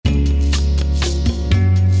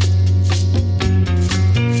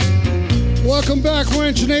Welcome back,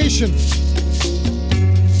 Ranch Nation.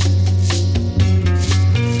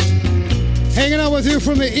 Hanging out with you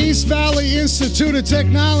from the East Valley Institute of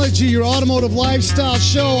Technology, your automotive lifestyle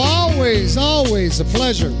show. Always a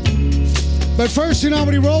pleasure. But first, you know how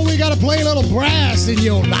we roll? We got to play a little brass in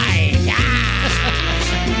your life.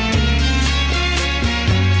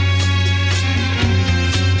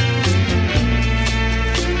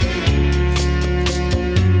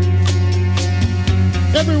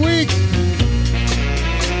 Every week,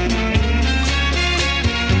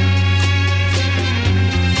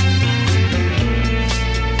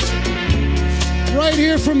 right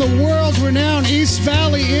here from the world-renowned East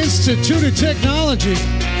Valley Institute of Technology.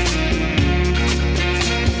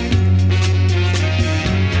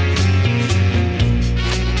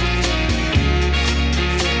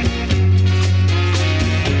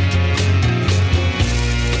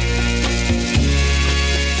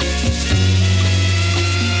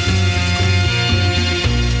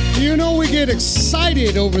 Get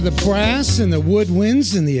excited over the brass and the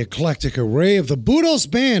woodwinds and the eclectic array of the Budos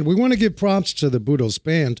Band. We want to give props to the Budos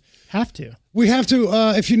Band. Have to. We have to.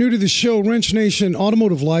 If you're new to the show, Wrench Nation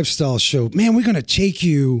Automotive Lifestyle Show, man, we're going to take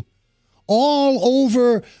you all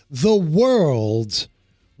over the world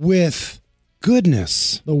with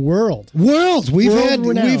goodness. The world. We've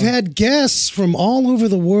had guests from all over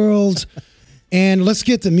the world. And let's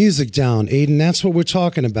get the music down, Aiden. That's what we're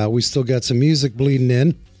talking about. We still got some music bleeding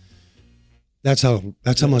in. That's how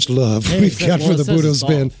much love we've got for the Budos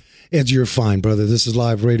Band. Ed, you're fine, brother. This is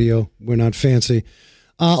live radio. We're not fancy.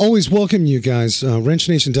 Always welcome you guys.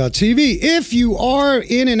 WrenchNation.tv. If you are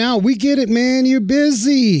in and out, we get it, man. You're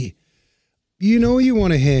busy. You know you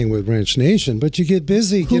want to hang with Wrench Nation, but you get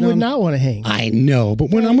busy. Who would not want to hang? I know,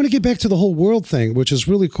 but I'm going to get back to the whole world thing, which is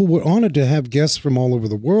really cool. We're honored to have guests from all over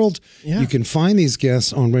the world. Yeah. You can find these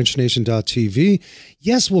guests on WrenchNation.tv.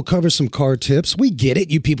 Yes, we'll cover some car tips. We get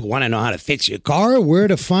it. You people want to know how to fix your car, where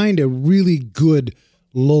to find a really good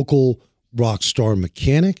local rock star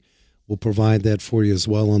mechanic. We'll provide that for you as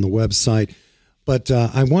well on the website. But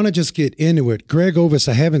I want to just get into it. Greg Ovis,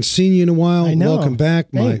 I haven't seen you in a while. I know. Welcome back.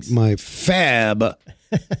 Thanks. My fab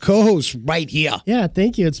co-host right here. Yeah,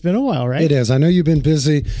 thank you. It's been a while, right? It is. I know you've been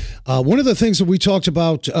busy. One of the things that we talked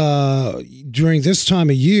about during this time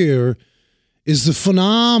of year is the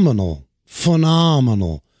phenomenal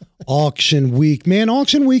auction week. Man,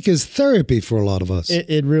 auction week is therapy for a lot of us.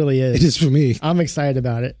 It really is. It is for me. I'm excited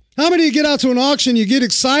about it. How many of you get out to an auction, you get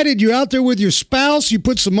excited, you're out there with your spouse, you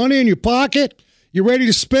put some money in your pocket, you're ready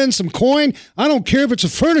to spend some coin? I don't care if it's a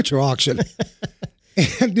furniture auction.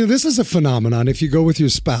 And this is a phenomenon. If you go with your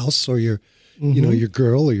spouse or your, your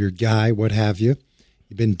girl or your guy, what have you,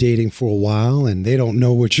 you've been dating for a while and they don't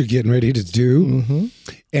know what you're getting ready to do. Mm-hmm.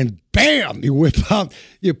 And bam, you whip out,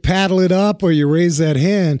 you paddle it up or you raise that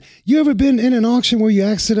hand. You ever been in an auction where you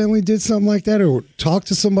accidentally did something like that or talked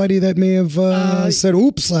to somebody that may have said,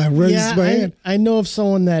 oops, I raised my hand? I know of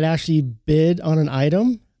someone that actually bid on an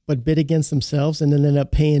item, but bid against themselves and then ended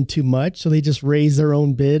up paying too much. So they just raised their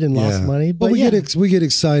own bid and lost money. But we get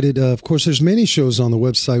excited. Of course, there's many shows on the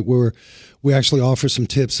website where we actually offer some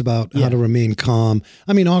tips about how to remain calm.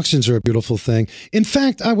 I mean, auctions are a beautiful thing. In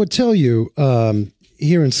fact, I would tell you,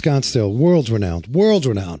 here in Scottsdale,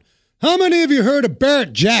 world-renowned. How many of you heard of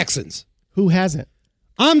Barrett-Jackson's? Who hasn't?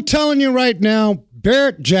 I'm telling you right now,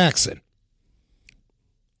 Barrett-Jackson.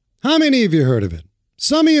 How many of you heard of it?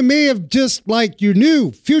 Some of you may have just like your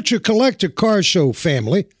new Future Collector Car Show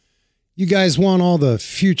family. You guys want all the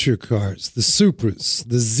future cars, the Supras,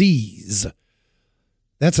 the Z's.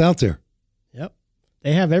 That's out there. Yep.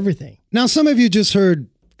 They have everything. Now, some of you just heard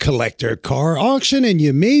collector car auction and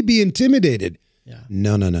you may be intimidated. Yeah.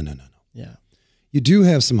 No. Yeah. You do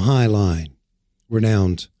have some high-line,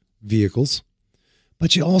 renowned vehicles,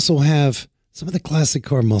 but you also have some of the classic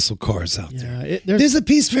car muscle cars out there. There's a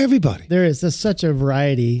piece for everybody. There is. There's such a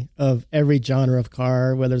variety of every genre of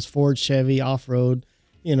car, whether it's Ford, Chevy, off-road,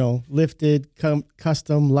 lifted,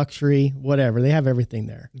 custom, luxury, whatever. They have everything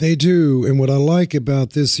there. They do. And what I like about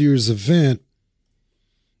this year's event,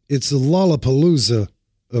 it's a Lollapalooza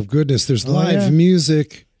of goodness. There's live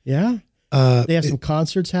music. Yeah. They have some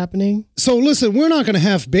concerts happening. So listen, we're not going to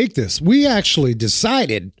half-bake this. We actually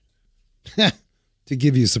decided to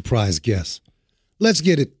give you a surprise guess. Let's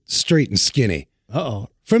get it straight and skinny. Uh-oh.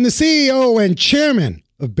 From the CEO and chairman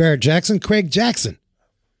of Barrett-Jackson, Craig Jackson.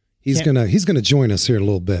 He's gonna join us here in a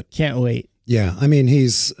little bit. Can't wait. Yeah, I mean,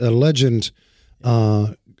 he's a legend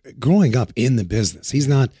growing up in the business. He's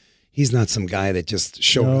not some guy that just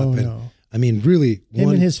showed up. And, I mean, really. Him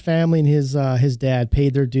and his family and his dad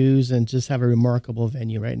paid their dues and just have a remarkable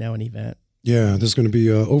venue right now, an event. Yeah, there's going to be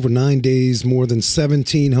over 9 days, more than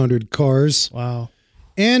 1,700 cars. Wow.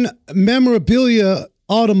 And memorabilia,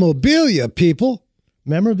 automobilia, people.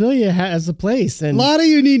 Memorabilia has a place. And a lot of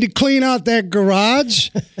you need to clean out that garage.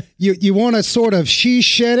 you want to sort of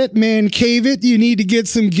she-shed it, man cave it. You need to get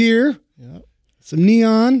some gear, some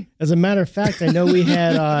neon. As a matter of fact, I know we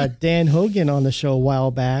had Dan Hogan on the show a while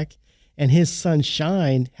back, and his son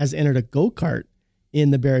Shine has entered a go-kart in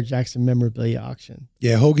the Barrett-Jackson memorabilia auction.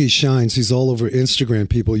 Yeah, Hoagie Shines. He's all over Instagram,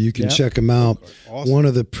 people. You can check him out. Awesome. One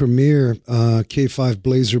of the premier K5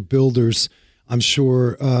 Blazer builders. I'm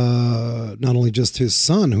sure not only just his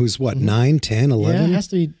son, who's what, 9, 10, 11? Yeah, it has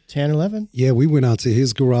to be 10, 11. Yeah, we went out to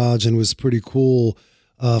his garage and it was pretty cool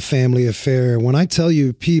family affair. When I tell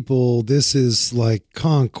you, people, this is like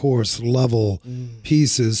concourse level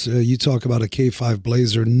pieces. You talk about a K5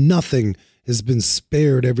 Blazer, nothing has been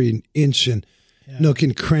spared, every inch and nook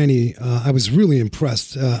and cranny. I was really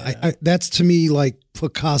impressed. That's to me like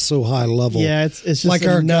Picasso high level. Yeah, it's just like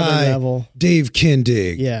our guy, level. Dave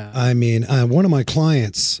Kindig. Yeah, I mean, one of my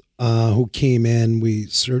clients who came in,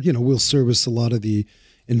 we'll service a lot of the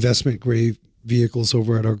investment grade vehicles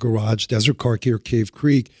over at our garage, Desert Car Care, Cave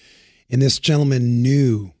Creek, and this gentleman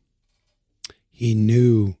knew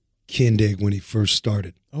Kindig when he first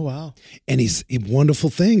started. Oh wow! And he wonderful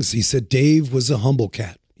things. He said Dave was a humble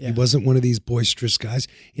cat. Yeah. He wasn't one of these boisterous guys,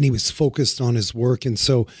 and he was focused on his work. And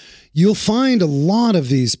so you'll find a lot of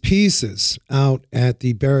these pieces out at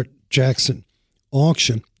the Barrett-Jackson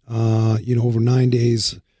auction, over 9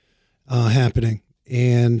 days happening.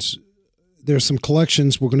 And there's some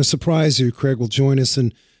collections. We're going to surprise you. Craig will join us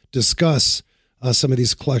and discuss some of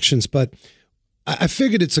these collections. But I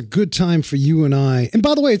figured it's a good time for you and I. And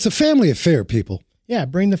by the way, it's a family affair, people. Yeah,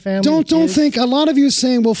 bring the family. Don't think, a lot of you are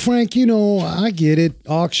saying, well, Frank, I get it.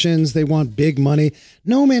 Auctions, they want big money.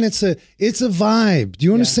 No, man, it's a vibe. Do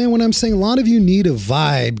you understand what I'm saying? A lot of you need a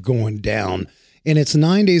vibe going down. And it's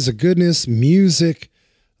 9 days of goodness, music,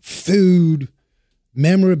 food,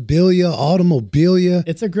 memorabilia, automobilia.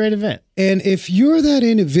 It's a great event. And if you're that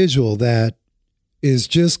individual that is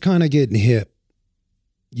just kind of getting hip,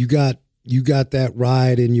 you got that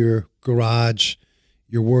ride in your garage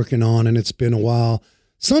you're working on, and it's been a while.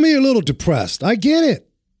 Some of you are a little depressed. I get it.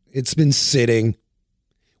 It's been sitting.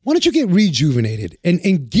 Why don't you get rejuvenated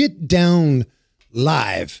and get down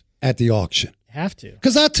live at the auction? Have to.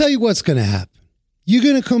 Because I'll tell you what's going to happen. You're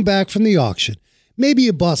going to come back from the auction. Maybe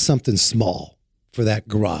you bought something small for that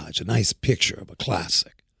garage, a nice picture of a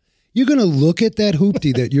classic. You're going to look at that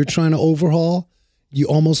hoopty that you're trying to overhaul. You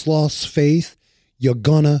almost lost faith. You're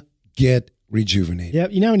going to get rejuvenated.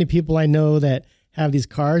 Yep. You know how many people I know that have these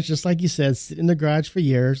cars, just like you said, sit in the garage for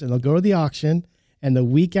years, and they'll go to the auction, and the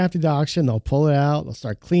week after the auction, they'll pull it out, they'll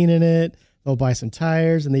start cleaning it, they'll buy some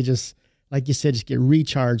tires, and they just, like you said, just get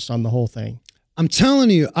recharged on the whole thing. I'm telling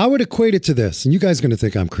you, I would equate it to this, and you guys are going to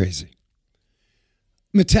think I'm crazy.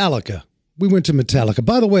 Metallica. We went to Metallica.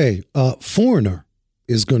 By the way, Foreigner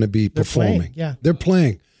is going to be performing. They're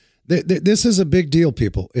playing. This is a big deal,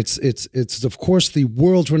 people. It's of course the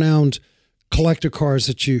world-renowned collector cars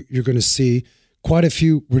that you're going to see. Quite a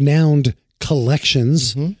few renowned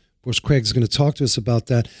collections. Mm-hmm. Of course, Craig's going to talk to us about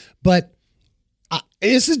that. But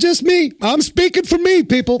this is just me. I'm speaking for me,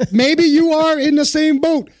 people. Maybe you are in the same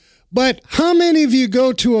boat. But how many of you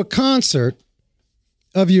go to a concert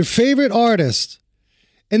of your favorite artist,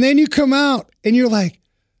 and then you come out and you're like,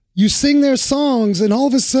 you sing their songs, and all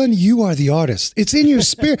of a sudden you are the artist. It's in your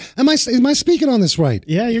spirit. Am I speaking on this right?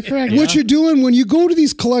 Yeah, you're correct. What you're doing when you go to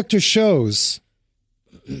these collector shows,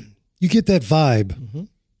 you get that vibe. Mm-hmm.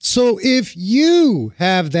 So if you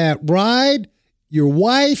have that ride, your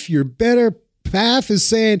wife, your better half is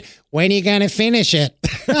saying, when are you going to finish it?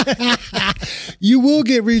 You will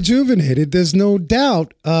get rejuvenated. There's no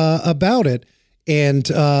doubt about it. And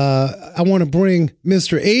I want to bring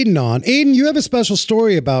Mr. Aiden on. Aiden, you have a special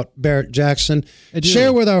story about Barrett-Jackson.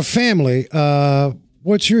 Share with our family.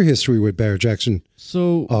 What's your history with Barrett-Jackson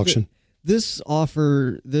auction? This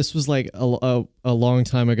was like a long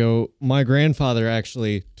time ago. My grandfather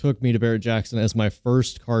actually took me to Barrett-Jackson as my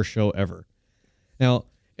first car show ever. Now,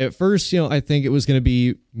 at first, I think it was going to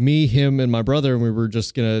be me, him, and my brother, and we were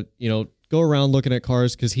just going to, go around looking at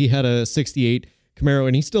cars because he had a 68 Camaro,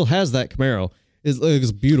 and he still has that Camaro. It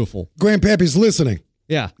was beautiful. Grandpappy's listening.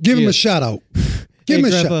 Yeah. Give him a shout out. Give him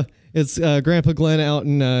a shout out. It's Grandpa Glenn out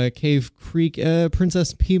in Cave Creek,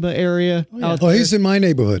 Princess Pima area. He's in my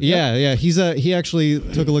neighborhood. Yeah. He actually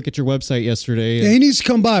took a look at your website yesterday. Yeah, he needs to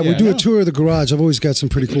come by. We'll do a tour of the garage. I've always got some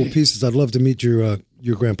pretty cool pieces. I'd love to meet your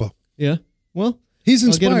grandpa. Yeah. Well, He's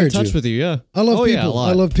I'll get him in inspired touch you. with you. Yeah. I love Oh, people. yeah, a lot.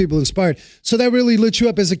 I love people inspired. So that really lit you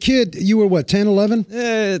up as a kid. You were what, 10,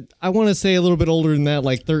 11? I want to say a little bit older than that,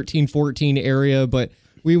 like 13, 14 area, but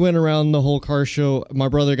we went around the whole car show. My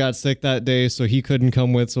brother got sick that day, so he couldn't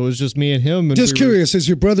come with. So it was just me and him. And Just curious, is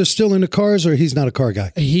your brother still into cars, or he's not a car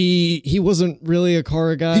guy? He wasn't really a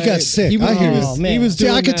car guy. He got sick. He was, I hear you. Oh, man. He was See,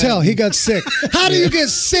 doing I could that. tell he got sick. How do you get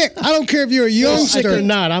sick? I don't care if you're a youngster. Or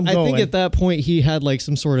not, I'm I going. think at that point he had like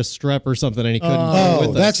some sort of strep or something, and he couldn't Oh, go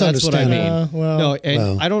with us. that's what I mean. understandable. No,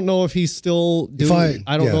 and I don't know if he's still doing.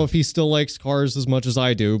 I don't yeah. know if he still likes cars as much as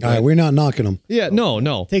I do. But All right, we're not knocking him. yeah,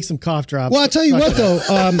 no. Take some cough drops. Well, I'll tell you what, though.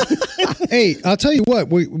 Hey, I'll tell you what.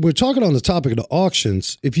 We're talking on the topic of the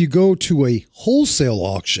auctions. If you go to a wholesale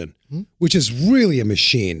auction, which is really a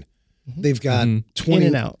machine, they've got 20, In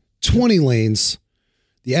and out. 20 lanes,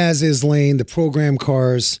 the as-is lane, the program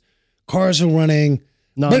cars are running.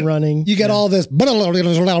 Non-running. You got all this. You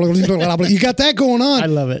got that going on. I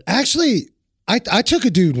love it. Actually, I took a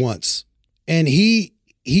dude once, and he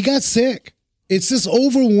got sick. It's just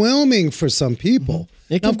overwhelming for some people.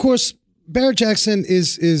 Now, of course, Barrett-Jackson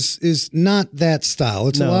is not that style.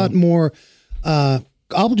 It's a lot more.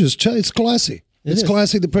 I'll just tell you, it's classy. It's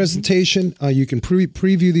classy. The presentation. You can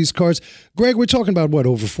preview these cars. Greg, we're talking about what,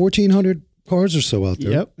 over 1,400 cars or so out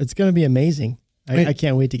there. Yep, it's going to be amazing. I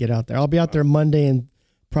can't wait to get out there. I'll be out there Monday and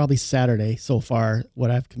probably Saturday so far, what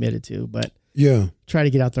I've committed to, but Yeah. try to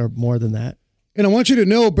get out there more than that. And I want you to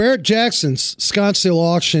know Barrett-Jackson's Scottsdale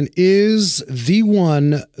auction is the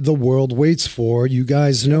one the world waits for. You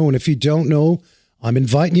guys know. And if you don't know, I'm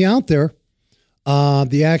inviting you out there.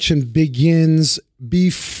 The action begins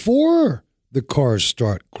before the cars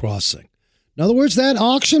start crossing. In other words, that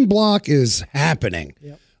auction block is happening.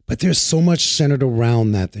 Yep. But there's so much centered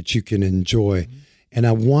around that you can enjoy. And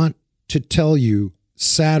I want to tell you,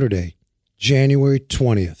 Saturday, January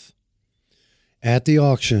 20th, at the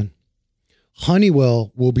auction,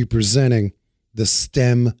 Honeywell will be presenting the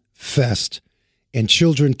STEM Fest, and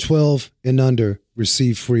children 12 and under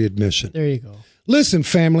receive free admission. There you go. Listen,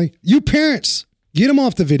 family, you parents, get them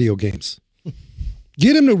off the video games.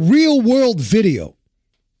 Get them to real world video,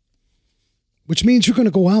 which means you're going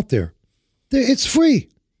to go out there. It's free.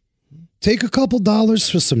 Take a couple dollars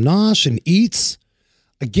for some nosh and eats.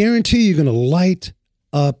 I guarantee you're going to light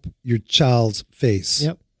up your child's face.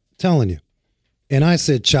 Yep. Telling you. And I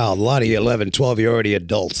said child. A lot of you 11, 12, you're already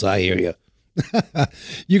adults. I hear you.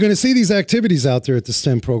 You're going to see these activities out there at the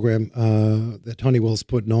STEM program that Honeywell's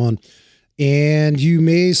putting on. And you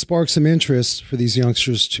may spark some interest for these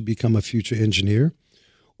youngsters to become a future engineer.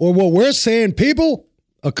 Or what we're saying, people,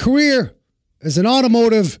 a career as an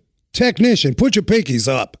automotive technician. Put your pinkies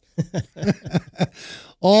up.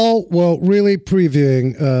 All while really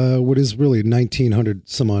previewing what is really 1,900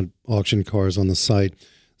 some odd auction cars on the site.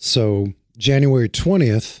 So January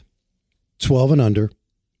 20th, 12 and under,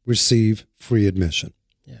 receive free admission.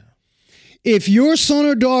 Yeah. If your son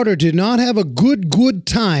or daughter did not have a good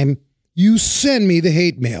time, you send me the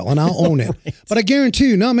hate mail and I'll own it. Right. But I guarantee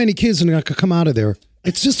you, not many kids are going to come out of there.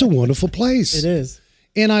 It's just a wonderful place. It is.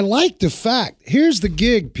 And I like the fact, here's the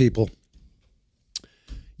gig, people.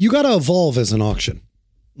 You got to evolve as an auction.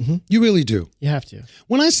 Mm-hmm. You really do. You have to.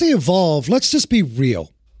 When I say evolve, let's just be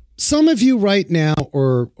real. Some of you right now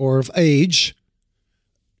or of age,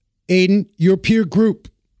 Aiden, your peer group.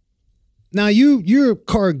 Now, you're a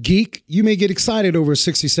car geek. You may get excited over a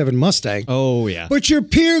 67 Mustang. Oh, yeah. But your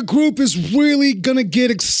peer group is really going to get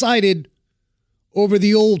excited over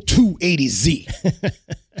the old 280Z.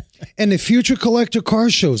 And the future collector car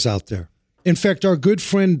shows out there. In fact, our good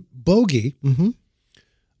friend Bogey,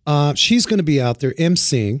 she's going to be out there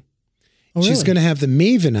emceeing. Oh, She's really? going to have the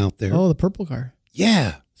Maven out there. Oh, the purple car.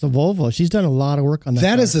 Yeah. It's a Volvo. She's done a lot of work on that.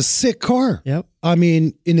 That car. is a sick car. Yep. I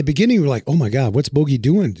mean, in the beginning, we were like, oh my God, what's Bogey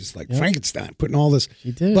doing? Just like Frankenstein, putting all this.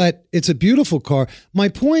 She did. But it's a beautiful car. My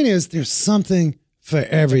point is there's something for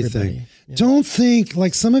everything. Yeah. Don't think,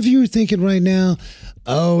 like some of you are thinking right now,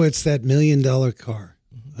 oh, it's that $1 million car.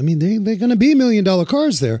 I mean, they're going to be $1 million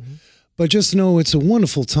cars there. But just know it's a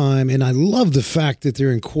wonderful time. And I love the fact that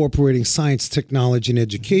they're incorporating science, technology, and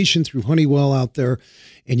education through Honeywell out there.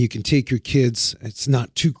 And you can take your kids. It's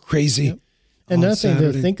not too crazy. Yep. Another thing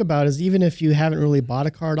to think about is even if you haven't really bought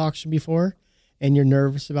a car at auction before and you're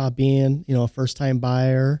nervous about being, a first-time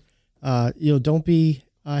buyer, don't be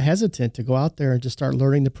hesitant to go out there and just start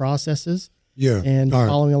learning the processes and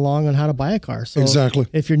following along on how to buy a car. So exactly.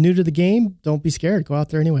 If you're new to the game, don't be scared. Go out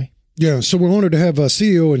there anyway. Yeah, so we're honored to have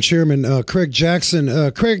CEO and Chairman Craig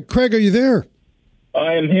Jackson. Craig, are you there?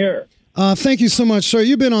 I am here. Thank you so much, sir.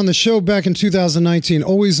 You've been on the show back in 2019.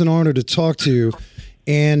 Always an honor to talk to you.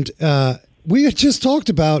 And we had just talked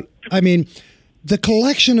about, the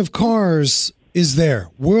collection of cars is there,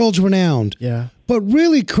 world renowned. Yeah. But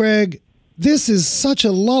really, Craig, this is such a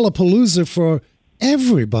lollapalooza for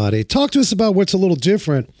everybody. Talk to us about what's a little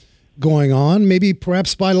different going on, maybe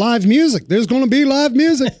perhaps by live music. There's going to be live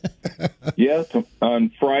music. Yes,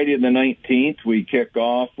 on Friday the 19th, we kick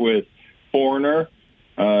off with Foreigner.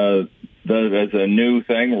 There's a new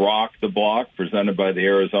thing, Rock the Block, presented by the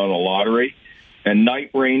Arizona Lottery. And Night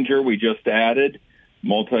Ranger, we just added,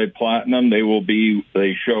 multi-platinum. They will be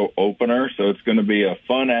the show opener, so it's going to be a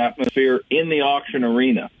fun atmosphere in the auction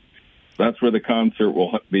arena. That's where the concert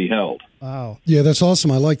will be held. Wow. Yeah, that's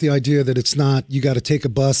awesome. I like the idea that it's not, you got to take a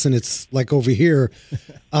bus and it's like over here.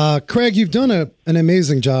 Craig, you've done an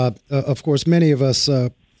amazing job. Of course, many of us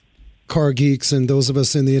car geeks and those of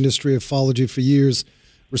us in the industry have followed you for years,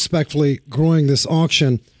 respectfully growing this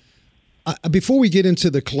auction. Before we get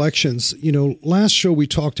into the collections, last show we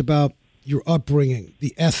talked about your upbringing,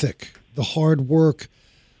 the ethic, the hard work.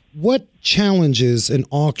 What challenges an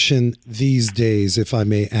auction these days, if I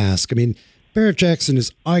may ask? I mean, Barrett-Jackson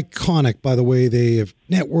is iconic by the way they have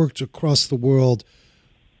networked across the world.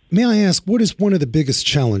 May I ask, what is one of the biggest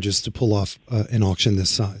challenges to pull off an auction this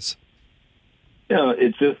size?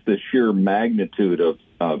 It's just the sheer magnitude of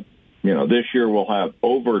this year we'll have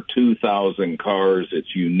over 2,000 cars.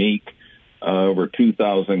 It's unique. Over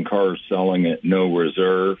 2,000 cars selling at no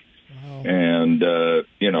reserve. Wow. And,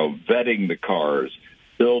 vetting the cars,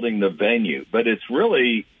 building the venue. But it's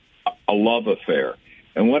really a love affair.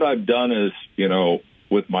 And what I've done is,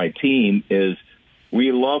 with my team is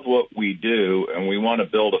we love what we do, and we want to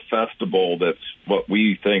build a festival that's what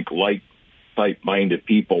we think like-minded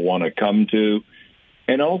people want to come to,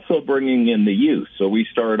 and also bringing in the youth. So we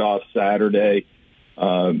start off Saturday.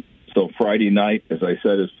 So Friday night, as I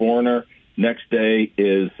said, is Foreigner. Next day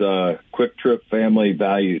is Quick Trip Family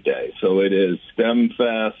Value Day. So it is STEM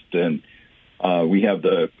Fest, and we have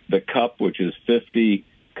the Cup, which is 50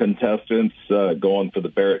 contestants going for the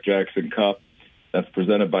Barrett-Jackson Cup. That's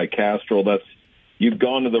presented by Castrol. You've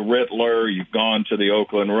gone to the Riddler, you've gone to the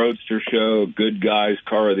Oakland Roadster Show, Good Guys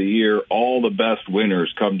Car of the Year. All the best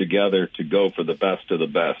winners come together to go for the best of the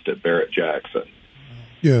best at Barrett-Jackson.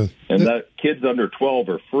 Yeah. And that kids under 12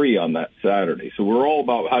 are free on that Saturday. So we're all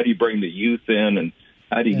about how do you bring the youth in and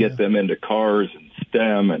how do you get them into cars and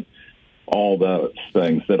STEM and all those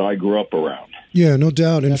things that I grew up around. Yeah, no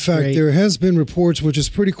doubt. In That's fact, great. there has been reports, which is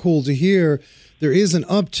pretty cool to hear, there is an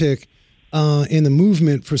uptick in the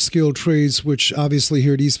movement for skilled trades, which obviously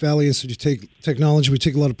here at East Valley Institute of Technology, we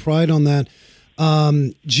take a lot of pride on that.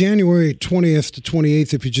 January 20th to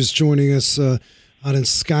 28th, if you're just joining us out in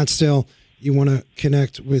Scottsdale, you want to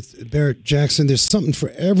connect with Barrett-Jackson. There's something for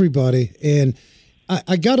everybody. And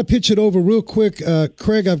I got to pitch it over real quick.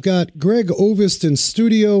 Craig, I've got Greg Ovist in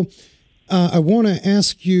studio. I want to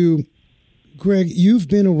ask you, Greg, you've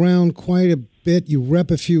been around quite a bit. You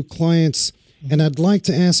rep a few clients. And I'd like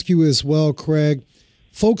to ask you as well, Craig,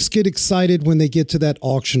 folks get excited when they get to that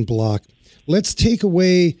auction block. Let's take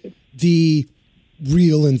away the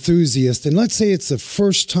real enthusiast. And let's say it's a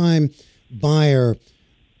first-time buyer.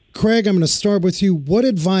 Craig, I'm going to start with you. What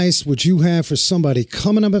advice would you have for somebody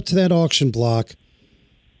coming up to that auction block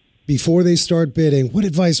before they start bidding? What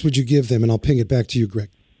advice would you give them? And I'll ping it back to you, Greg.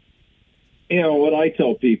 What I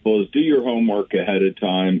tell people is do your homework ahead of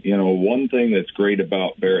time. One thing that's great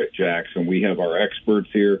about Barrett-Jackson, we have our experts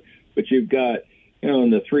here, but you've got, in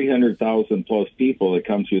the 300,000 plus people that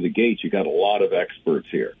come through the gates, you've got a lot of experts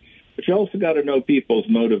here. But you also got to know people's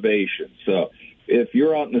motivations. So if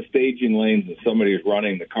you're out in the staging lanes and somebody is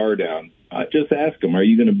running the car down, just ask them, are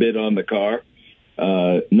you going to bid on the car?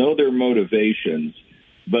 Know their motivations.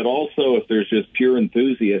 But also, if there's just pure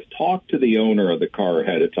enthusiasts, talk to the owner of the car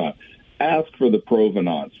ahead of time. Ask for the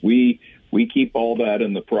provenance. We keep all that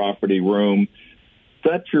in the property room.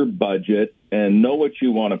 Set your budget and know what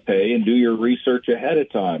you want to pay and do your research ahead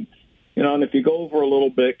of time. And if you go over a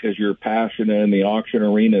little bit because you're passionate in the auction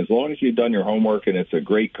arena, as long as you've done your homework and it's a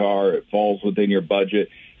great car, it falls within your budget.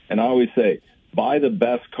 And I always say, buy the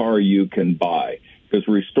best car you can buy because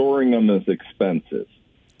restoring them is expensive.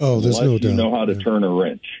 Oh, there's no doubt. You know how to turn a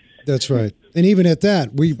wrench. That's right. And even at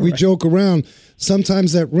that, we joke around.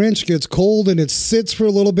 Sometimes that wrench gets cold and it sits for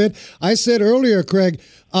a little bit. I said earlier, Craig,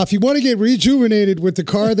 if you want to get rejuvenated with the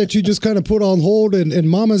car that you just kind of put on hold and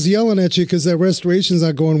mama's yelling at you because that restoration's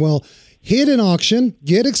not going well, hit an auction,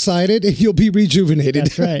 get excited, and you'll be rejuvenated.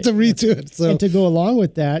 That's right. to redo it. So. And to go along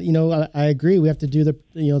with that, I agree. We have to do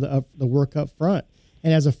the work up front.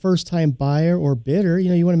 And as a first-time buyer or bidder,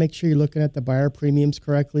 you want to make sure you're looking at the buyer premiums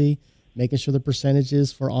correctly, making sure the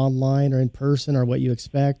percentages for online or in person are what you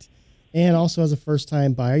expect. And also as a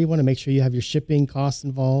first-time buyer, you want to make sure you have your shipping costs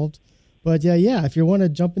involved. But yeah, if you want to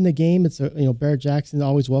jump in the game, it's Barrett-Jackson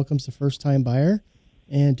always welcomes the first time buyer,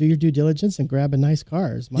 and do your due diligence and grab a nice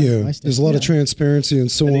car. There's a lot of transparency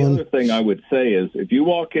and so on. The other thing I would say is if you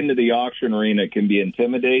walk into the auction arena, it can be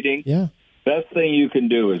intimidating. Yeah. Best thing you can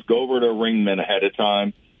do is go over to a ringman ahead of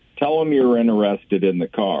time. Tell them you're interested in the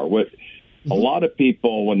car. A lot of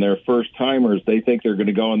people, when they're first-timers, they think they're going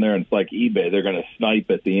to go in there and it's like eBay. They're going to snipe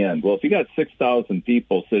at the end. Well, if you got 6,000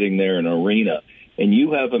 people sitting there in an arena and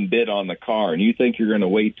you haven't bid on the car and you think you're going to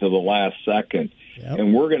wait till the last second,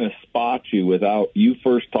 and we're going to spot you without you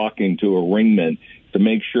first talking to a ringman to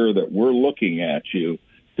make sure that we're looking at you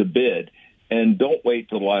to bid, and don't wait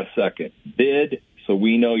till the last second. Bid so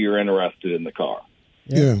we know you're interested in the car.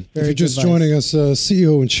 Yeah. If you're just joining us,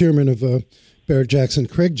 CEO and chairman of Barrett-Jackson,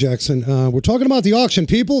 Craig Jackson. We're talking about the auction,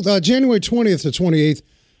 people. January 20th to 28th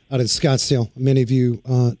out in Scottsdale. Many of you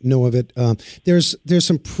know of it. There's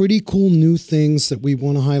some pretty cool new things that we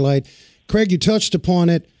want to highlight. Craig, you touched upon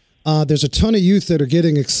it. There's a ton of youth that are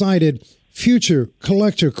getting excited. Future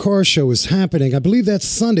Collector Car Show is happening. I believe that's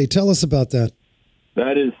Sunday. Tell us about that.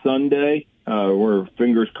 That is Sunday. We're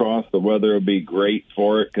fingers crossed the weather will be great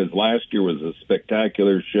for it because last year was a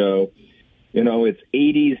spectacular show. It's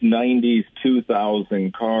 80s, 90s,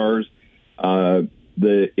 2000 cars.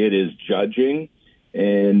 It is judging,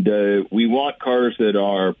 and we want cars that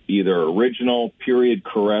are either original, period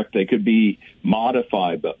correct. They could be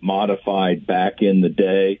modified, but modified back in the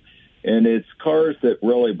day. And it's cars that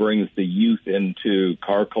really brings the youth into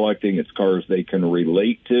car collecting. It's cars they can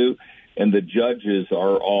relate to. And the judges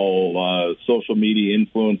are all social media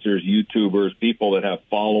influencers, YouTubers, people that have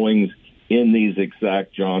followings in these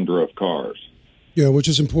exact genre of cars. Yeah, which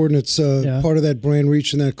is important. It's part of that brand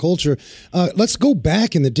reach and that culture. Let's go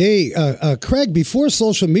back in the day. Craig, before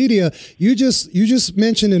social media, you just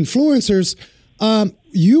mentioned influencers.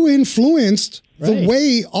 You influenced the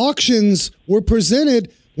way auctions were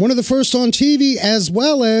presented, one of the first on TV, as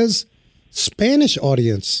well as Spanish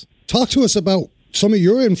audience. Talk to us about some of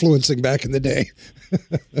your influencing back in the day.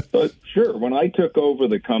 Sure. When I took over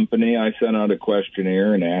the company, I sent out a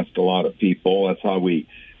questionnaire and asked a lot of people. That's how we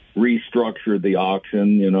restructured the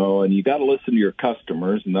auction, and you got to listen to your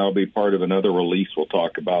customers, and that'll be part of another release we'll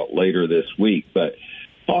talk about later this week. But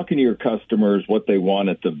talking to your customers, what they want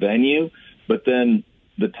at the venue, but then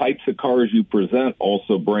the types of cars you present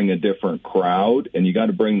also bring a different crowd, and you got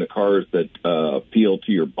to bring the cars that appeal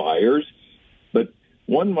to your buyers. But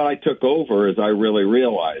when I took over is I really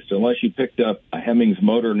realized, unless you picked up a Hemmings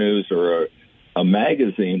Motor News or a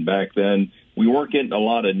magazine back then, we weren't getting a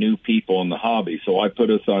lot of new people in the hobby. So I put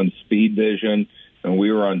us on Speed Vision, and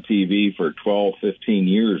we were on TV for 12, 15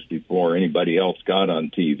 years before anybody else got on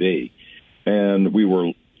TV. And we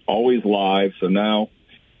were always live. So now,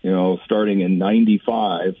 starting in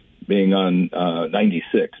 95, being on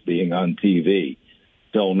 96, being on TV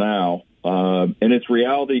till now. And it's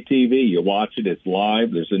reality TV. You watch it, it's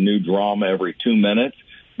live. There's a new drama every 2 minutes,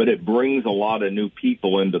 but it brings a lot of new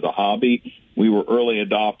people into the hobby. We were early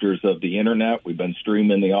adopters of the Internet. We've been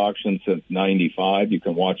streaming the auction since 95. You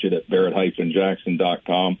can watch it at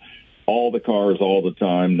Barrett-Jackson.com. All the cars all the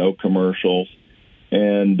time, no commercials.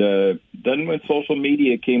 And then when social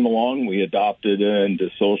media came along, we adopted into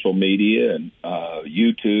social media and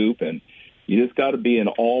YouTube, and you just got to be in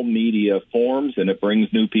all media forms, and it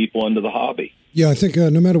brings new people into the hobby. Yeah, I think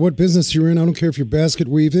no matter what business you're in, I don't care if you're basket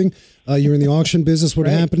weaving, you're in the auction business, what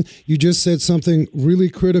happened, you just said something really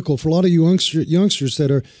critical for a lot of you youngsters that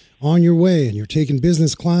are on your way and you're taking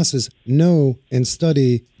business classes. Know and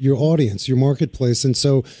study your audience, your marketplace. And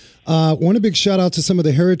so want a big shout out to some of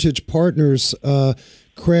the heritage partners.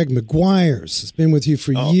 Craig McGuire's has been with you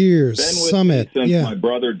for years. Been with Summit. me since my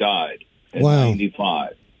brother died in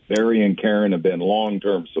 95. Barry and Karen have been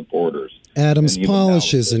long-term supporters. Adams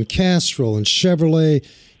Polishes and Castrol and Chevrolet.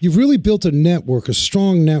 You've really built a network, a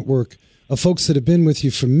strong network of folks that have been with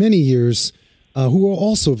you for many years who are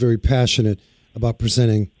also very passionate about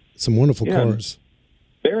presenting some wonderful cars.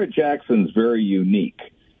 Barrett-Jackson's very unique.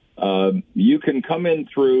 You can come in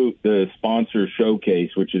through the sponsor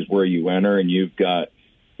showcase, which is where you enter, and you've got,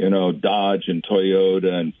 Dodge and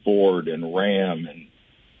Toyota and Ford and Ram.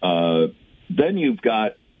 And then you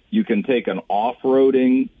can take an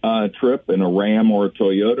off-roading trip in a Ram or a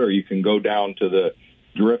Toyota, or you can go down to the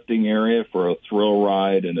drifting area for a thrill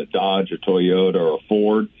ride in a Dodge, a Toyota, or a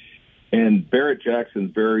Ford. And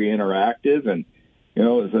Barrett-Jackson's very interactive. And, it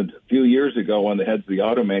was a few years ago when the heads of the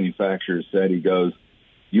auto manufacturers said, he goes,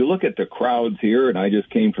 you look at the crowds here, and I just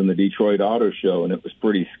came from the Detroit Auto Show, and it was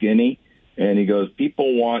pretty skinny. And he goes,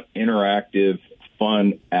 people want interactive,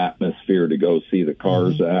 fun atmosphere to go see the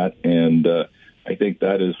cars at. And I think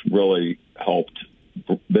that has really helped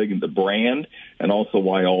big in the brand, and also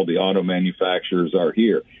why all the auto manufacturers are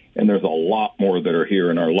here. And there's a lot more that are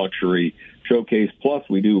here in our luxury showcase. Plus,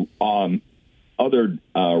 we do other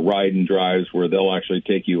ride and drives where they'll actually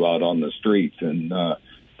take you out on the streets and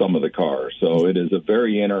some of the cars. So it is a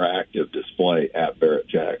very interactive display at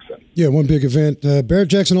Barrett-Jackson. Yeah, one big event.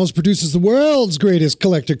 Barrett-Jackson also produces the world's greatest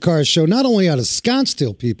collector car show, not only out of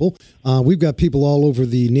Scottsdale, people. We've got people all over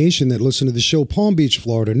the nation that listen to the show. Palm Beach,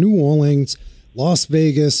 Florida, New Orleans, Las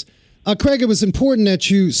Vegas. Craig, it was important that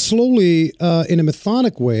you slowly, in a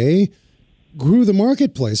methodic way, grew the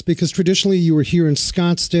marketplace, because traditionally you were here in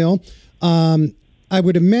Scottsdale. I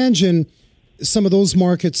would imagine some of those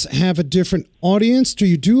markets have a different audience. Do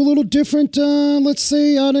you do a little different, let's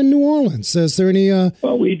say, out in New Orleans? Is there any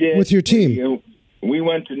well, we did. With your team? We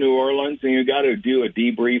went to New Orleans, and you got to do a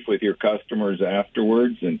debrief with your customers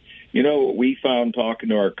afterwards. And, what we found talking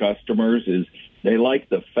to our customers is they like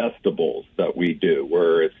the festivals that we do,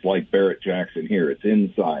 where it's like Barrett-Jackson here. It's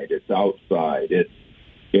inside. It's outside. It's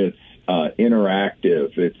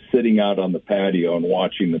interactive. It's sitting out on the patio and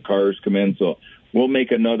watching the cars come in. So we'll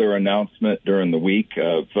make another announcement during the week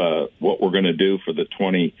of what we're going to do for the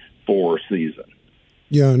 24 season.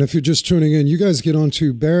 Yeah, and if you're just tuning in, you guys get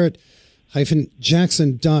onto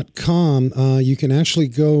Barrett-Jackson.com. You can actually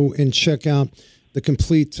go and check out the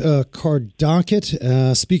complete car docket.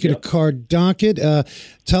 Speaking of car docket,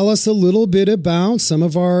 tell us a little bit about some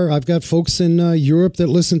of I've got folks in Europe that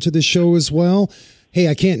listen to the show as well. Hey,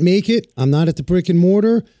 I can't make it. I'm not at the brick and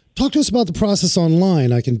mortar. Talk to us about the process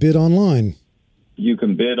online. I can bid online. You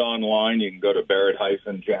can bid online. You can go to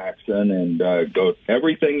Barrett-Jackson and go.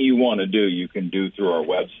 Everything you want to do, you can do through our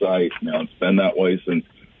website. It's been that way since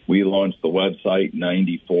we launched the website in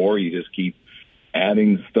 '94. You just keep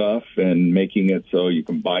adding stuff and making it so you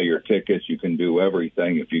can buy your tickets. You can do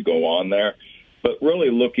everything if you go on there. But really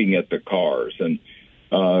looking at the cars. And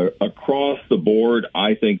across the board,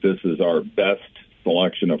 I think this is our best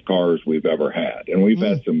selection of cars we've ever had. And we've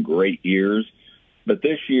had some great years. But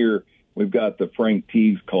this year, we've got the Frank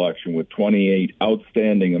Teagues collection with 28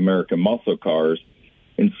 outstanding American muscle cars,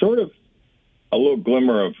 and sort of a little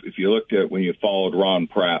glimmer of, if you looked at when you followed Ron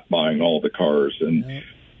Pratt buying all the cars. And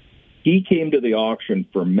he came to the auction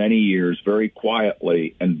for many years very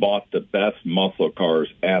quietly and bought the best muscle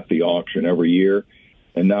cars at the auction every year.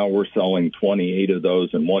 And now we're selling 28 of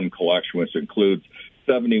those in one collection, which includes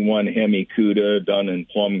 71 Hemi Cuda done in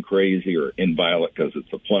plum crazy, or in violet because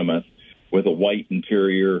it's a Plymouth, with a white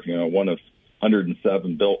interior, one of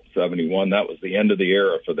 107 built 71. That was the end of the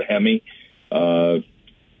era for the Hemi.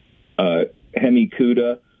 Hemi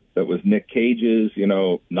Cuda, that was Nick Cage's,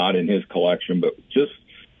 not in his collection, but just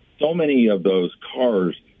so many of those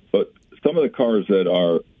cars. But some of the cars that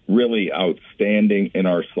are really outstanding in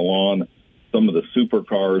our salon, some of the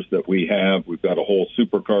supercars that we have, we've got a whole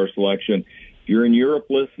supercar selection. If you're in Europe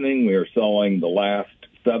listening, we are selling the last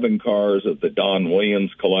 7 cars of the Don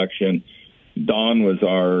Williams collection. Don was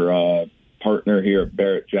our partner here at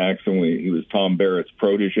Barrett-Jackson. He was Tom Barrett's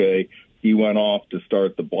protege. He went off to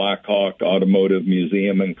start the Black Hawk Automotive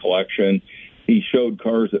Museum and Collection. He showed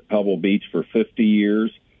cars at Pebble Beach for 50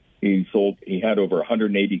 years. He had over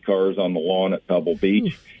 180 cars on the lawn at Pebble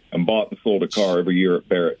Beach and bought and sold a car every year at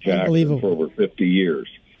Barrett-Jackson for over 50 years.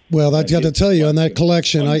 Well, I've got to tell you, on that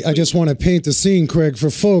collection, I just want to paint the scene, Craig,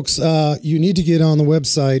 for folks. You need to get on the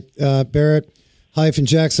website,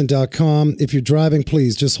 Barrett-Jackson.com. If you're driving,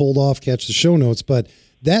 please just hold off, catch the show notes. But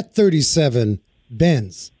that 37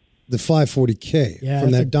 Benz, the 540K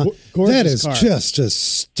from that that is car.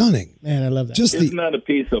 just stunning. Man, I love that. Isn't that a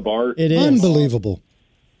piece of art? It is. Unbelievable.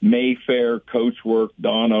 Mayfair coachwork.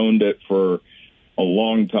 Don owned it for a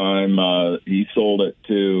long time. He sold it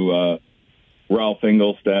to Ralph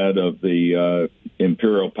Ingolstadt of the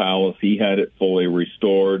Imperial Palace. He had it fully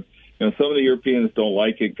restored. Some of the Europeans don't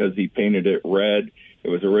like it because he painted it red. It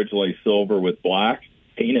was originally silver with black.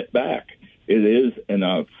 Paint it back. It is an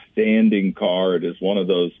outstanding car. It is one of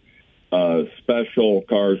those special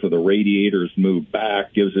cars where the radiators move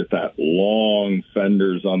back, gives it that long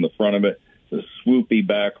fenders on the front of it, the swoopy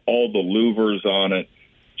back, all the louvers on it.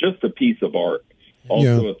 Just a piece of art.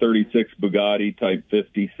 Also a 36 Bugatti Type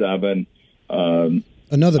 57.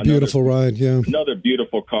 Another beautiful ride, Another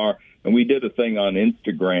beautiful car. And we did a thing on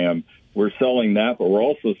Instagram. We're selling that, but we're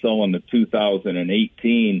also selling the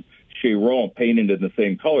 2018 Chiron painted in the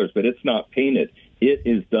same colors, but it's not painted. It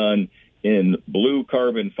is done in blue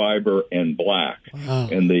carbon fiber and black. Wow.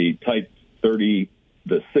 And the Type 30,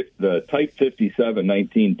 the Type 57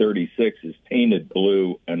 1936 is painted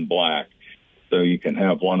blue and black. So you can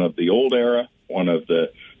have one of the old era, one of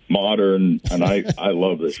the modern, and I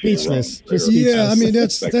love this. Speechless. Yeah, I mean,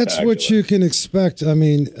 that's what you can expect. I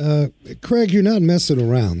mean, Craig, you're not messing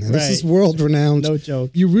around. This is world renowned. No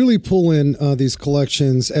joke. You really pull in these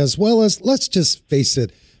collections, as well as, let's just face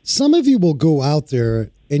it, some of you will go out there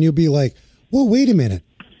and you'll be like, whoa, wait a minute.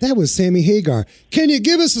 That was Sammy Hagar. Can you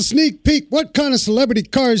give us a sneak peek? What kind of celebrity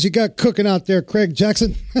cars you got cooking out there, Craig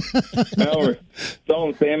Jackson? Well, we're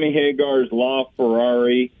selling Sammy Hagar's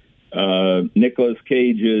LaFerrari. Nicolas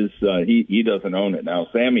Cage's, he doesn't own it now.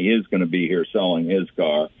 Sammy is going to be here selling his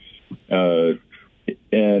car.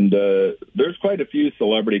 And there's quite a few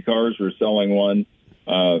celebrity cars. We're selling one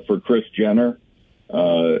for Kris Jenner.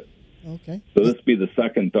 Okay. So this will be the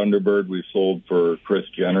second Thunderbird we've sold for Kris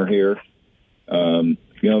Jenner here.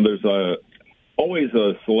 There's always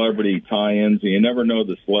a celebrity tie-ins. You never know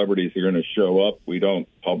the celebrities are going to show up. We don't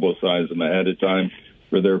publicize them ahead of time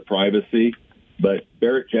for their privacy. But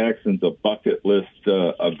Barrett-Jackson's a bucket list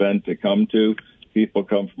event to come to. People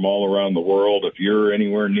come from all around the world. If you're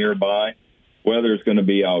anywhere nearby, weather's going to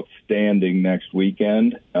be outstanding next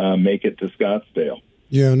weekend. Make it to Scottsdale.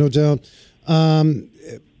 Yeah, no doubt.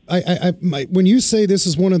 When you say this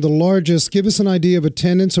is one of the largest, give us an idea of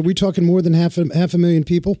attendance. Are we talking more than half a million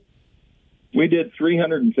people? We did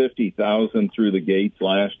 350,000 through the gates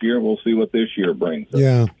last year. We'll see what this year brings us.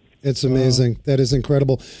 Yeah, it's amazing. That is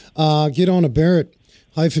incredible. Get on to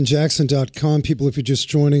Barrett-Jackson.com. People, if you're just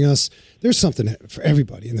joining us, there's something for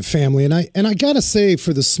everybody in the family. And I got to say,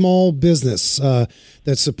 for the small business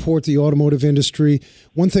that support the automotive industry,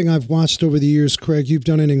 one thing I've watched over the years, Craig, you've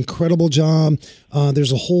done an incredible job.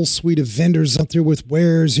 There's a whole suite of vendors out there with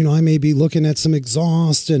wares. I may be looking at some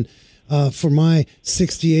exhaust and for my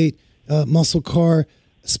 68 muscle car.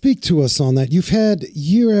 Speak to us on that. You've had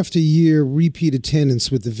year after year repeat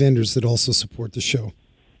attendance with the vendors that also support the show.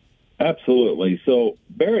 Absolutely. So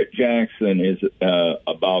Barrett-Jackson is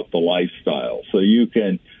about the lifestyle. So you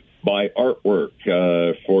can buy artwork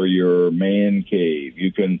for your man cave.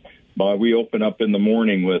 You can buy. We open up in the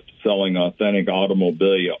morning with selling authentic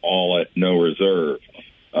automobilia, all at no reserve.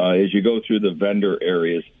 As you go through the vendor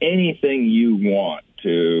areas, anything you want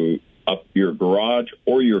to up your garage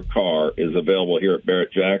or your car is available here at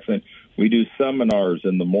Barrett-Jackson. We do seminars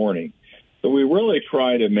in the morning. So we really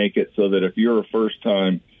try to make it so that if you're a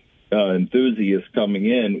first-time enthusiast coming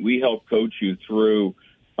in, we help coach you through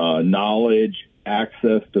knowledge,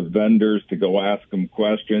 access to vendors to go ask them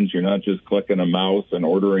questions. You're not just clicking a mouse and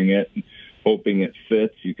ordering it and hoping it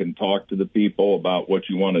fits. You can talk to the people about what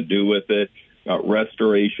you want to do with it. Got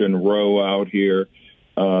Restoration Row out here.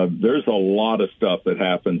 There's a lot of stuff that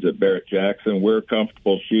happens at Barrett-Jackson. Wear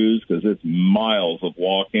comfortable shoes because it's miles of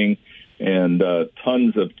walking and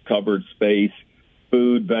tons of covered space.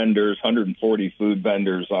 Food vendors, 140 food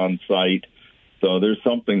vendors on site. So there's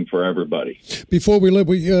something for everybody. Before we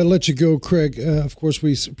let you go, Craig, of course,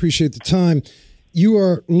 we appreciate the time. You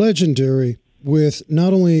are legendary with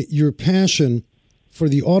not only your passion for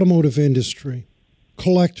the automotive industry,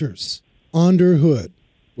 collectors, under hood,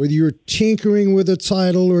 whether you're tinkering with a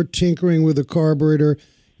title or tinkering with a carburetor,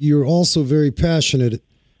 you're also very passionate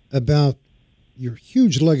about your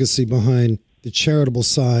huge legacy behind the charitable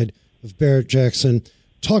side of Barrett-Jackson.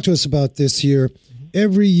 Talk to us about this year.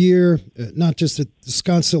 Every year, not just at the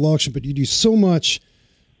Scottsdale auction, but you do so much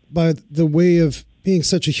by the way of being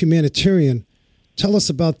such a humanitarian. Tell us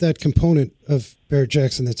about that component of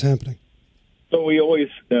Barrett-Jackson that's happening. So we always,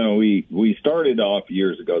 we started off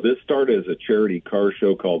years ago. This started as a charity car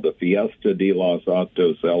show called the Fiesta de los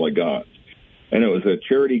Autos Elegants. And it was a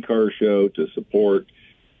charity car show to support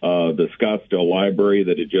the Scottsdale Library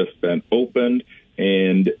that had just been opened,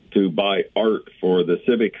 and to buy art for the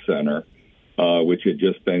Civic Center, which had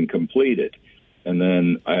just been completed. And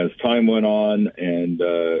then as time went on and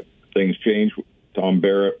things changed, Tom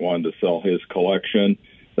Barrett wanted to sell his collection.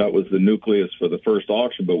 That was the nucleus for the first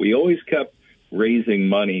auction, but we always kept raising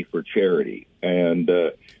money for charity. And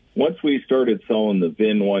once we started selling the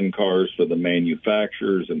VIN-1 cars for the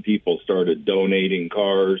manufacturers and people started donating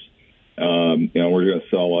cars, we're going to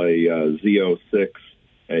sell a Z06,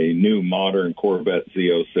 a new modern Corvette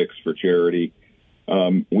Z06 for charity.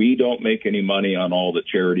 We don't make any money on all the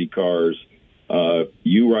charity cars.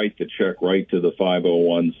 You write the check right to the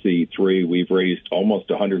 501c3. We've raised almost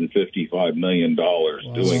 $155 million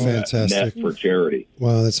doing that net for charity.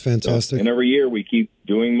 Wow, that's fantastic. And every year we keep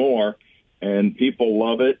doing more, and people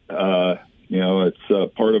love it.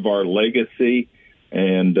 It's part of our legacy.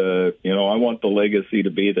 And, I want the legacy to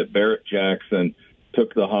be that Barrett-Jackson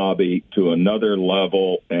took the hobby to another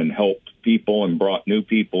level and helped people and brought new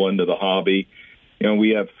people into the hobby.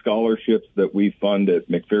 we have scholarships that we fund at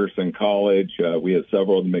McPherson College. We have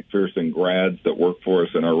several of the McPherson grads that work for us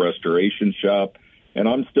in our restoration shop. And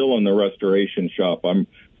I'm still in the restoration shop. I'm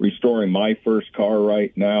restoring my first car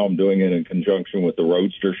right now. I'm doing it in conjunction with the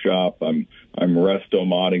Roadster shop. I'm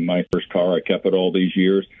resto-modding my first car. I kept it all these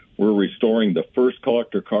years. We're restoring the first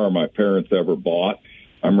collector car my parents ever bought.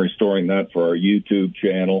 I'm restoring that for our YouTube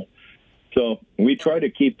channel. So we try to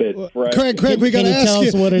keep it fresh. Craig, we got to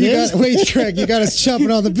ask you. What it is? Wait, Craig, you got us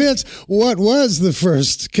jumping on the bits. What was the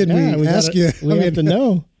first? Can we ask you? We have to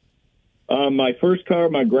know. My first car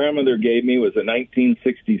my grandmother gave me was a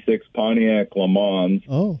 1966 Pontiac Le Mans.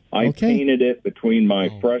 Oh, okay. I painted it between my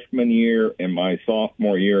freshman year and my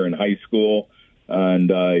sophomore year in high school,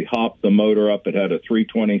 and I hopped the motor up. It had a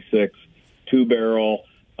 326 two-barrel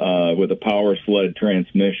with a power sled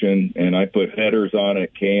transmission, and I put headers on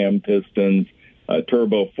it, cam, pistons,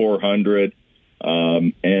 turbo 400,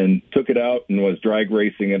 and took it out and was drag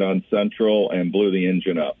racing it on Central and blew the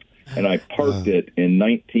engine up. And I parked it in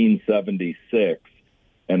 1976,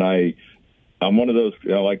 and I'm one of those,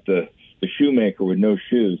 like the shoemaker with no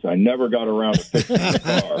shoes. I never got around to fixing the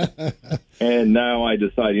car. And now I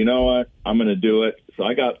decide, you know what, I'm going to do it. So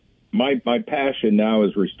I got my passion now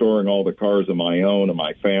is restoring all the cars of my own and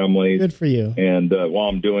my family's. Good for you. And while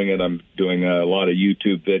I'm doing it, I'm doing a lot of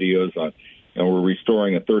YouTube videos on. We're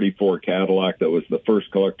restoring a 34 Cadillac that was the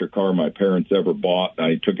first collector car my parents ever bought.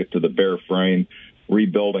 I took it to the bare frame,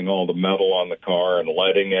 rebuilding all the metal on the car and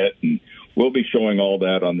leading it. And we'll be showing all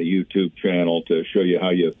that on the YouTube channel to show you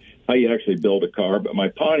how you actually build a car. But my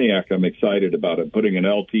Pontiac, I'm excited about it, putting an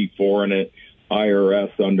LT4 in it,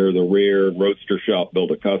 IRS under the rear. Roadster shop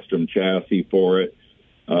built a custom chassis for it,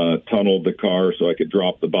 tunneled the car so I could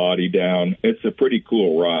drop the body down. It's a pretty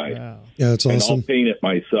cool ride. Wow. Yeah, that's awesome. And I'll paint it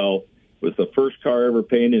myself. It was the first car I ever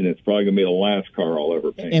painted, and it's probably going to be the last car I'll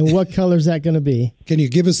ever paint. And what color is that going to be? Can you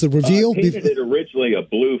give us the reveal? I painted it originally a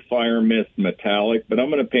blue fire mist metallic, but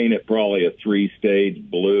I'm going to paint it probably a 3-stage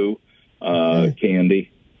blue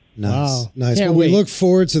candy. Nice, Wow. nice. Can't Well, we wait. look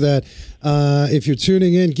forward to that. If you're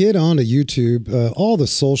tuning in, get on to YouTube, all the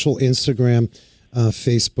social, Instagram,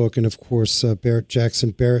 Facebook, and of course,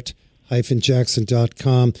 Barrett-Jackson,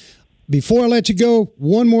 Barrett-Jackson.com. Before I let you go,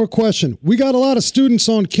 one more question. We got a lot of students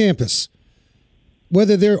on campus,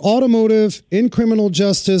 whether they're automotive, in criminal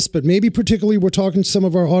justice, but maybe particularly we're talking to some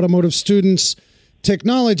of our automotive students.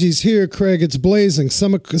 Technology's here, Craig. It's blazing.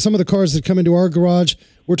 Some of the cars that come into our garage,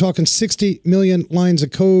 we're talking 60 million lines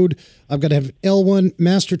of code. I've got to have an L1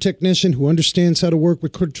 master technician who understands how to work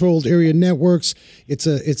with controlled area networks. It's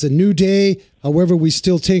a new day. However, we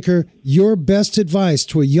still tinker. Your best advice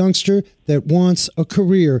to a youngster that wants a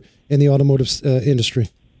career in the automotive industry.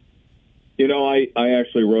 I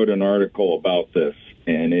actually wrote an article about this,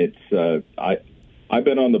 and it's I've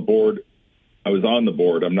been on the board. I was on the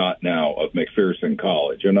board. I'm not now, of McPherson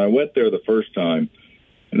College, and I went there the first time,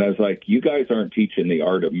 and I was like, "You guys aren't teaching the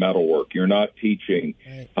art of metalwork. You're not teaching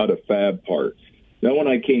how to fab parts." Then when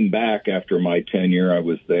I came back after my tenure, I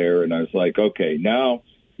was there, and I was like, "Okay, now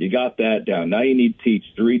you got that down. Now you need to teach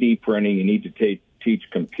 3D printing. You need to teach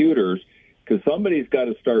computers." Because somebody's got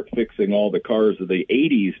to start fixing all the cars of the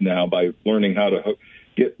 80s now by learning how to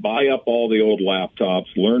buy up all the old laptops,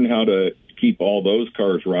 learn how to keep all those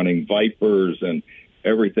cars running, Vipers and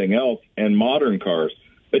everything else, and modern cars.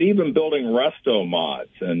 But even building resto mods.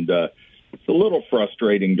 And it's a little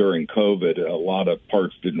frustrating during COVID. A lot of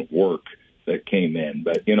parts didn't work that came in.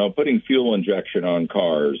 But, putting fuel injection on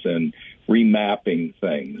cars and remapping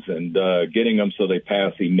things and getting them so they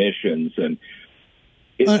pass emissions and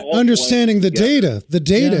understanding the data,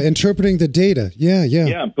 interpreting the data.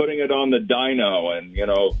 Yeah, putting it on the dyno and,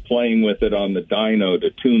 playing with it on the dyno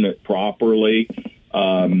to tune it properly.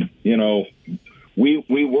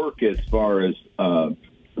 We work as far as,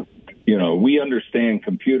 we understand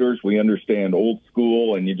computers, we understand old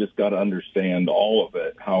school, and you just got to understand all of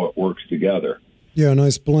it, how it works together. Yeah,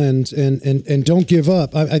 nice blend, and don't give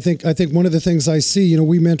up. I think one of the things I see,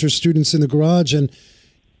 we mentor students in the garage, and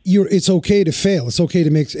it's okay to fail. It's okay to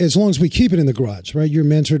make, as long as we keep it in the garage, right? You're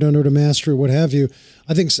mentored under the master, what have you.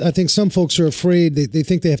 I think some folks are afraid. They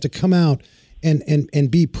think they have to come out and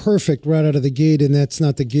be perfect right out of the gate, and that's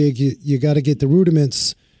not the gig. You got to get the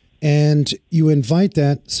rudiments, and you invite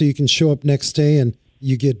that so you can show up next day and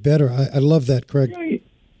you get better. I love that, Craig. Right.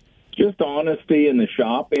 Just honesty in the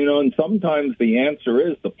shop, and sometimes the answer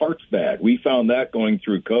is the part's bad. We found that going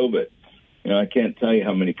through COVID. I can't tell you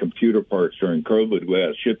how many computer parts during COVID we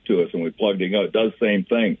had shipped to us, and we plugged it out. It does the same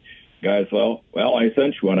thing. Guys, well, I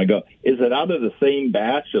sent you one. I go, is it out of the same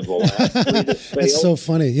batch of the last three that failed? It's so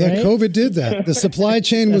funny. Yeah, right? COVID did that. The supply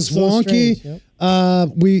chain was so wonky. Yep.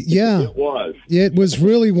 It was. It was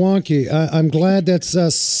really wonky. I'm glad that's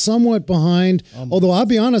somewhat behind. Although I'll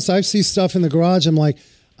be honest, I see stuff in the garage. I'm like,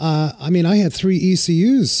 I had 3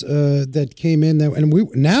 ECUs that came in there, and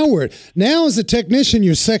now as a technician,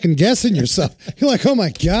 you're second guessing yourself. You're like, oh my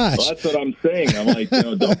gosh. Well, that's what I'm saying. I'm like,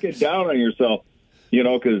 don't get down on yourself,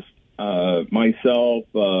 because myself,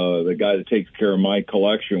 the guy that takes care of my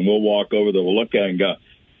collection, we'll walk over there, we'll look at it and go,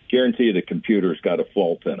 guarantee you the computer's got a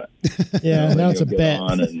fault in it. Yeah, now it's a bet.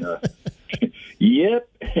 Yep.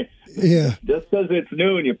 Yeah. Just because it's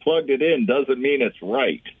new and you plugged it in doesn't mean it's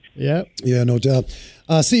right. Yep. Yeah, no doubt.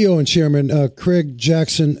 CEO and Chairman Craig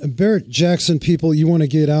Jackson, Barrett-Jackson, people, you want to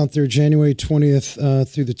get out there January 20th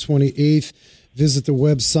through the 28th. Visit the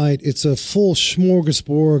website. It's a full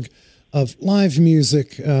smorgasbord of live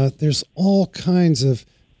music. There's all kinds of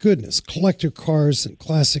goodness, collector cars and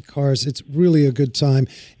classic cars. It's really a good time.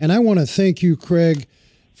 And I want to thank you, Craig,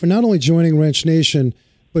 for not only joining Wrench Nation,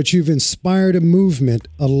 but you've inspired a movement,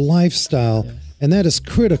 a lifestyle. Yes. And that is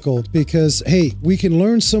critical because, hey, we can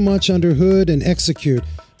learn so much under hood and execute.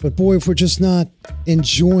 But boy, if we're just not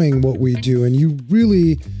enjoying what we do, and you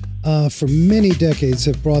really, for many decades,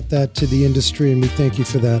 have brought that to the industry, and we thank you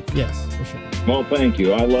for that. Yes, for sure. Well, thank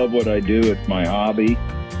you. I love what I do. It's my hobby.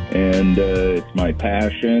 And it's my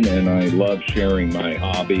passion, and I love sharing my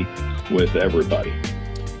hobby with everybody.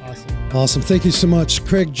 Awesome. Thank you so much,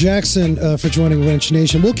 Craig Jackson, for joining Wrench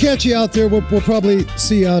Nation. We'll catch you out there. We'll probably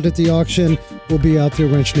see you out at the auction. We'll be out there,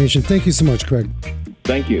 Wrench Nation. Thank you so much, Craig.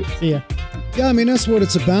 Thank you. See ya. Yeah, that's what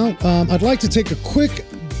it's about. I'd like to take a quick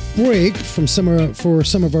break for some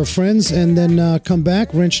of our friends and then come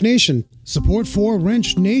back. Wrench Nation. Support for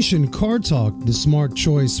Wrench Nation Car Talk, the smart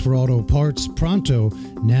choice for auto parts. Pronto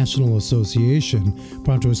National Association.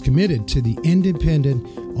 Pronto is committed to the independent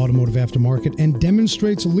automotive aftermarket and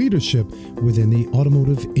demonstrates leadership within the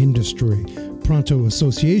automotive industry. Pronto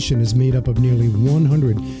Association is made up of nearly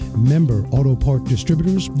 100 member auto part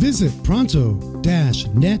distributors. Visit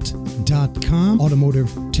pronto-net.com.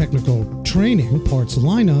 Automotive technical training, parts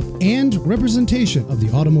lineup, and representation of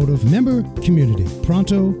the automotive member community.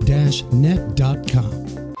 Pronto-net.com.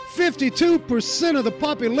 52% of the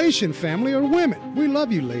population, family, are women. We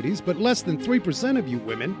love you, ladies, but less than 3% of you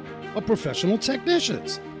women are professional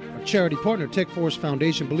technicians. Our charity partner, TechForce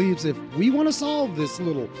Foundation, believes if we want to solve this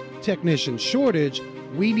little technician shortage,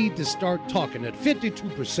 we need to start talking to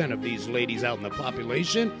 52% of these ladies out in the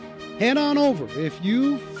population. Head on over. If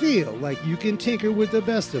you feel like you can tinker with the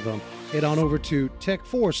best of them, head on over to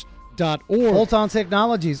TechForce.org. Bolt-On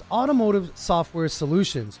Technologies, automotive software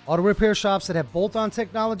solutions. Auto repair shops that have Bolt-On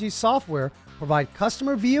Technologies software provide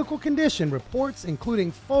customer vehicle condition reports,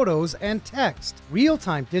 including photos and text,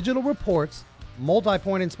 real-time digital reports,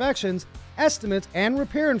 multi-point inspections, estimates, and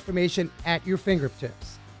repair information at your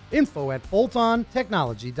fingertips. Info at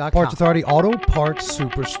boltontechnology.com. Parts Authority Auto Parts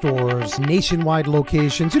Superstores, nationwide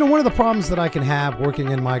locations. One of the problems that I can have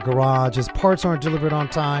working in my garage is parts aren't delivered on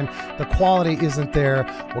time. The quality isn't there.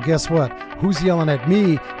 Well, guess what? Who's yelling at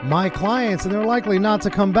me? My clients, and they're likely not to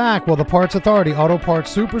come back. Well, the Parts Authority Auto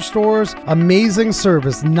Parts Superstores, amazing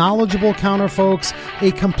service, knowledgeable counter folks,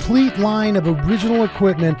 a complete line of original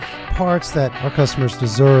equipment, parts that our customers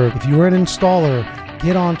deserve. If you're an installer,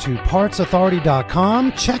 get on to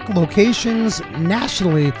partsauthority.com. Check locations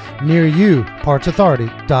nationally near you.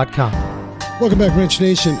 Partsauthority.com. Welcome back, Wrench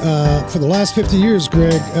Nation. For the last 50 years,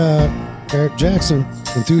 Greg, Barrett-Jackson,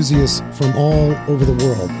 enthusiasts from all over the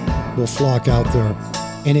world will flock out there.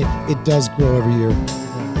 And it does grow every year.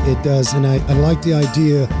 It does. And I like the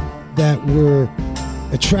idea that we're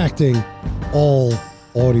attracting all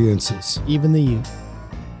audiences. Even the youth.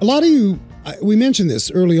 A lot of you, we mentioned this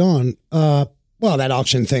early on, well, that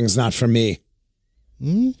auction thing's not for me.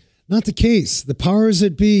 Not the case. The powers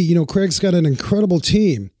that be, Craig's got an incredible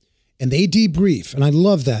team, and they debrief, and I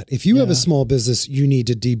love that. If you have a small business, you need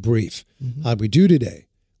to debrief. How'd we do today?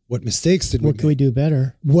 What mistakes did we make? What can we do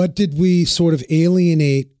better? What did we sort of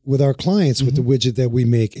alienate with our clients with the widget that we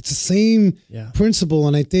make? It's the same principle,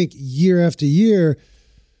 and I think year after year,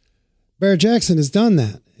 Barrett-Jackson has done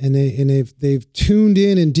that. And they've tuned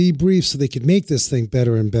in and debriefed so they could make this thing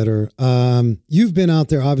better and better. You've been out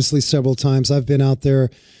there obviously several times. I've been out there.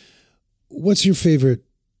 What's your favorite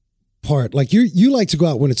part? Like you like to go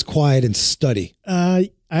out when it's quiet and study.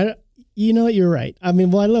 You're right. I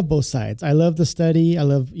love both sides. I love the study. I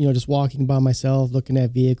love just walking by myself, looking at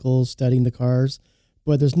vehicles, studying the cars.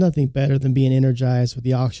 But there's nothing better than being energized with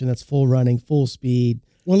the auction that's full running, full speed.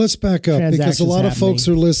 Well, let's back up because a lot of folks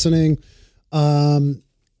are listening.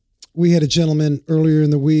 We had a gentleman earlier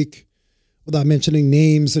in the week, without mentioning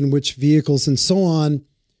names and which vehicles and so on,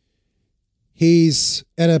 He's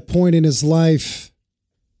at a point in his life,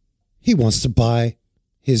 he wants to buy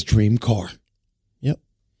his dream car. Yep.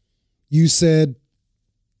 You said,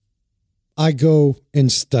 I go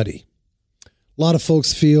and study. A lot of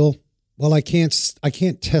folks feel, well, I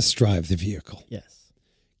can't test drive the vehicle. Yes.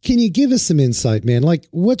 Can you give us some insight, man? Like,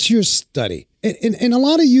 what's your study? And a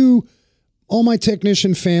lot of you, all my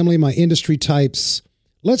technician family, my industry types,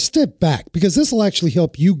 let's step back because this will actually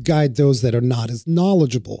help you guide those that are not as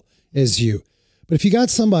knowledgeable as you. But if you got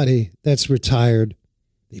somebody that's retired,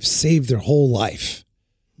 they've saved their whole life,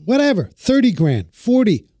 whatever, 30 grand,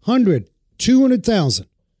 40, 100, 200,000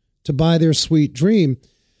 to buy their sweet dream,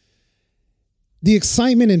 the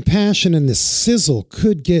excitement and passion and the sizzle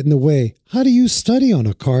could get in the way. How do you study on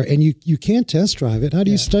a car? And you can't test drive it. How do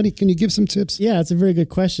you study? Can you give some tips? Yeah, it's a very good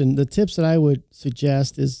question. The tips that I would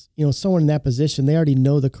suggest is, someone in that position, they already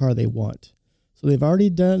know the car they want. So they've already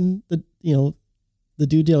done the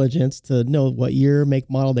due diligence to know what year, make,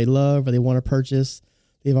 model they love or they want to purchase.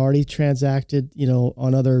 They've already transacted,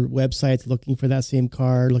 on other websites looking for that same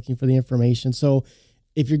car, looking for the information. So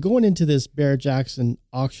if you're going into this Barrett-Jackson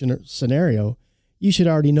auction scenario, you should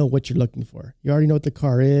already know what you're looking for. You already know what the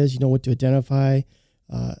car is. You know what to identify.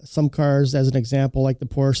 Some cars, as an example, like the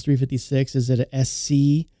Porsche 356, is it a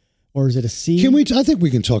SC or is it a C? I think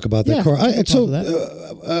we can talk about that car.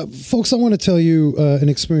 Folks, I want to tell you an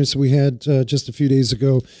experience that we had just a few days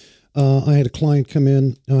ago. I had a client come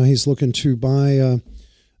in. He's looking to buy a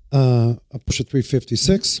Porsche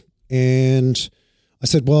 356. And I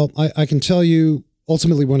said, well, I can tell you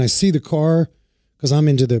ultimately when I see the car, because I'm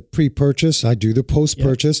into the pre-purchase, I do the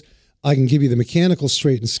post-purchase. Yep. I can give you the mechanical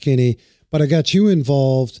straight and skinny, but I got you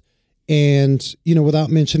involved and,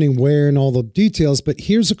 without mentioning where and all the details, but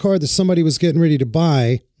here's a car that somebody was getting ready to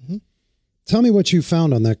buy. Mm-hmm. Tell me what you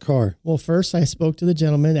found on that car. Well, first I spoke to the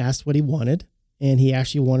gentleman, asked what he wanted, and he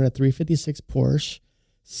actually wanted a 356 Porsche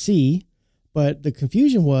C, but the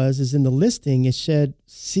confusion is in the listing, it said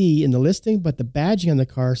C in the listing, but the badging on the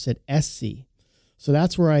car said SC. So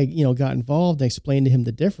that's where I, got involved and explained to him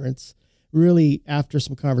the difference. Really, after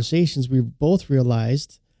some conversations, we both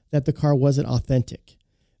realized that the car wasn't authentic.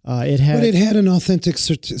 It had an authentic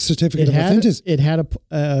certificate of authenticity. It had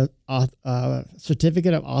a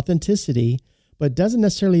certificate of authenticity, but doesn't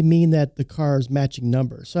necessarily mean that the car is matching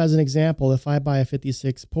numbers. So as an example, if I buy a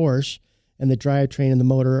 56 Porsche and the drivetrain and the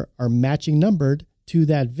motor are matching numbered to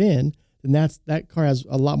that VIN, then that car has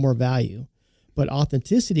a lot more value. But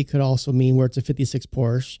authenticity could also mean where it's a 56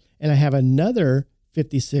 Porsche and I have another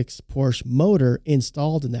 56 Porsche motor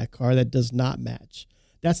installed in that car that does not match.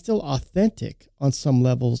 That's still authentic on some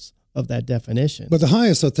levels of that definition. But the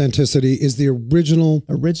highest authenticity is the original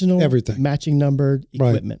everything. Matching numbered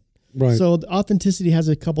equipment. Right. So the authenticity has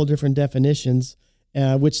a couple different definitions,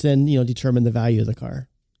 which then, determine the value of the car.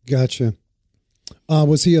 Gotcha.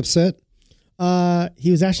 Was he upset?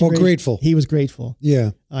 He was actually grateful. He was grateful.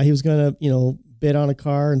 Yeah. He was going to, bid on a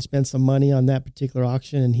car and spend some money on that particular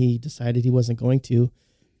auction, and he decided he wasn't going to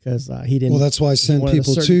because he didn't. Well, that's why I send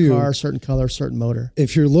people to you. Car, certain color, certain motor.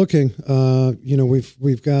 If you're looking,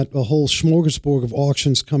 we've got a whole smorgasbord of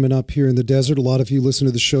auctions coming up here in the desert. A lot of you listen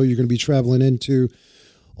to the show. You're going to be traveling into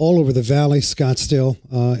all over the valley, Scottsdale,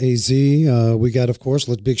 AZ. We got, of course,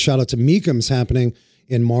 big shout out to Meekham's happening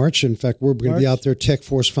in March. In fact, we're going to be out there. Tech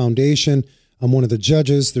Force Foundation. I'm one of the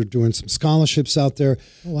judges. They're doing some scholarships out there.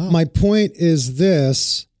 Oh, wow. My point is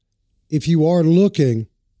this. If you are looking,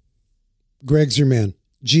 Greg's your man.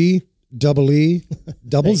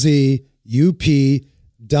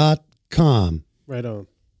 GEEZZUP.com. Right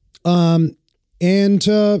on. And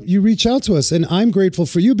you reach out to us. And I'm grateful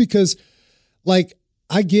for you because, I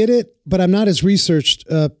get it, but I'm not as researched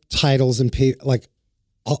titles and pay,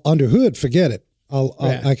 under hood, forget it.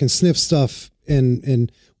 I can sniff stuff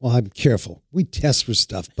and well, I'm careful. We test for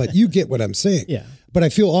stuff, but you get what I'm saying. Yeah. But I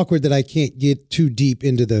feel awkward that I can't get too deep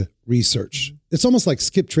into the research. It's almost like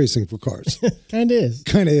skip tracing for cars. Kind of is.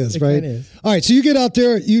 Kind of is, right? Kinda is. All right, so you get out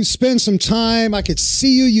there, you spend some time. I could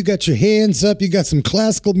see you. You got your hands up. You got some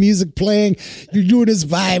classical music playing. You're doing this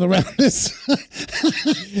vibe around this.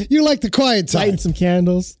 You like the quiet time. Lighting some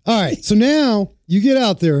candles. All right, so now you get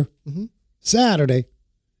out there Saturday,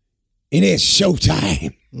 and it's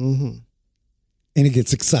showtime. Mm-hmm. And it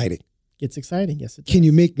gets exciting. It's exciting, yes it does. Can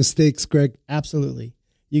you make mistakes, Greg? Absolutely.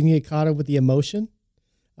 You can get caught up with the emotion.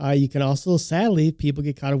 You can also, sadly, people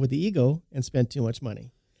get caught up with the ego and spend too much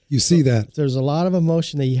money. You see that. There's a lot of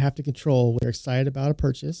emotion that you have to control when you're excited about a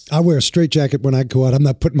purchase. I wear a straitjacket when I go out. I'm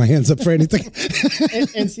not putting my hands up for anything.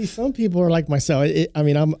 and see, some people are like myself.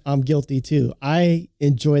 I'm guilty too. I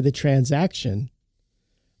enjoy the transaction.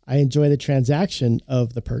 I enjoy the transaction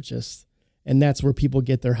of the purchase. And that's where people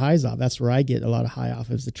get their highs off. That's where I get a lot of high off,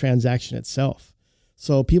 is the transaction itself.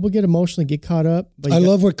 So people get emotional, get caught up. But I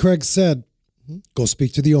love what Craig said. Go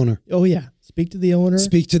speak to the owner. Oh, yeah. Speak to the owner.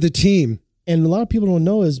 Speak to the team. And a lot of people don't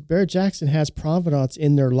know is Barrett-Jackson has provenance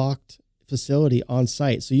in their locked facility on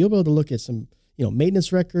site. So you'll be able to look at some,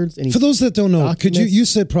 maintenance records. For those that don't know, documents. could you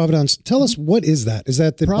said provenance. Tell us, what is that? Is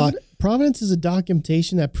that the provenance is a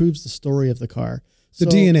documentation that proves the story of the car. The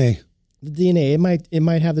DNA. The DNA. It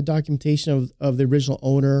might have the documentation of the original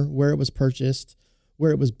owner, where it was purchased, where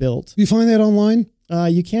it was built. You find that online?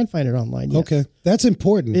 You can find it online. Yes. Okay. That's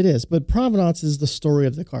important. It is. But provenance is the story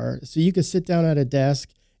of the car. So you could sit down at a desk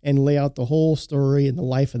and lay out the whole story and the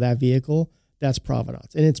life of that vehicle. That's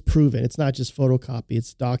provenance. And it's proven. It's not just photocopy.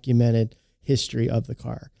 It's documented history of the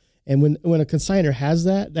car. And when a consignor has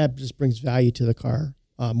that just brings value to the car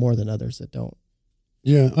more than others that don't.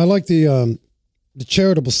 Yeah. I like the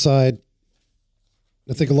charitable side.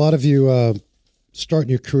 I think a lot of you starting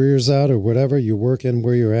your careers out or whatever, you're working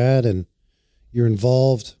where you're at and you're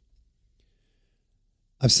involved.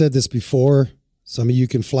 I've said this before. Some of you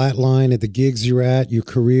can flatline at the gigs you're at, your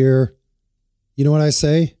career. You know what I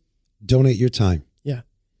say? Donate your time. Yeah.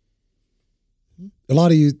 A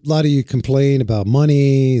lot of you complain about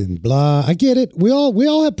money and blah. I get it. We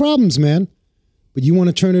all have problems, man. But you want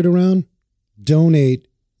to turn it around? Donate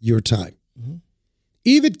your time. Mm-hmm.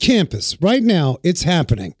 Even campus, right now, it's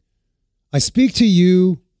happening. I speak to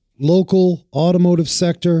you, local automotive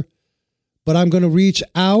sector, but I'm going to reach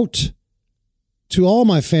out to all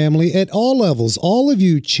my family at all levels, all of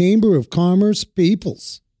you Chamber of Commerce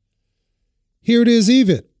peoples. Here it is,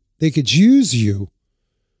 even. They could use you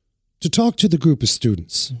to talk to the group of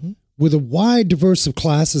students with a wide diverse of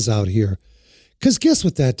classes out here. Because guess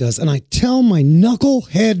what that does? And I tell my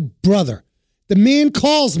knucklehead brother, the man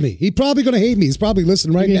calls me. He's probably going to hate me. He's probably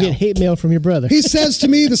listening right now. You're going to get hate mail from your brother. He says to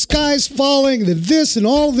me, the sky's falling, the this and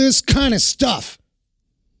all this kind of stuff.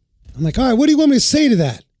 I'm like, all right, what do you want me to say to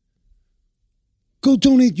that? Go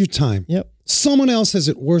donate your time. Yep. Someone else has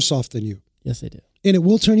it worse off than you. Yes, they do. And it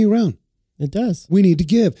will turn you around. It does. We need to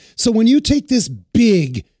give. So when you take this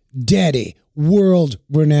big, daddy,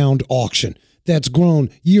 world-renowned auction that's grown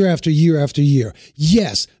year after year after year,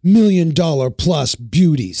 yes, $1 million plus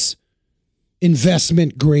beauties,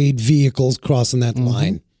 investment-grade vehicles crossing that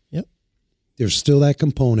line. Yep. There's still that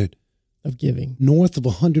component of giving. North of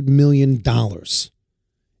 $100 million. And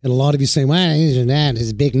a lot of you saying, well, that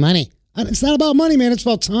is big money. It's not about money, man. It's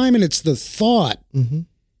about time, and it's the thought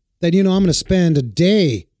that, I'm going to spend a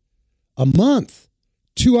day, a month,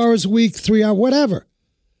 2 hours a week, 3 hours, whatever,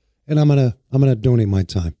 and I'm gonna donate my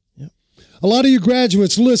time. Yep. A lot of you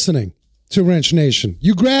graduates listening to Wrench Nation,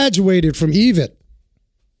 you graduated from EVIT.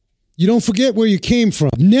 You don't forget where you came from.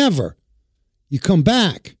 Never. You come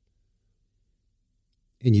back,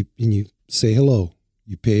 and you say hello.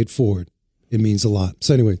 You pay it forward. It means a lot.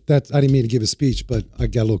 So anyway, I didn't mean to give a speech, but I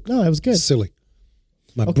got a little No, it was good. Silly.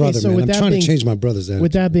 My brother, man. I'm trying to change my brother's attitude.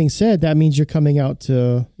 With that being said, that means you're coming out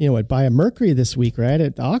to, buy a Mercury this week, right?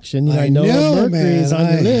 At the auction. I know Mercury is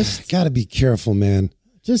on your list. Got to be careful, man.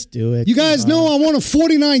 Just do it. You guys know I want a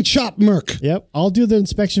 49 chop Merc. Yep. I'll do the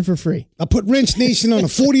inspection for free. I put Wrench Nation on a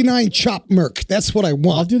 49 chop Merc. That's what I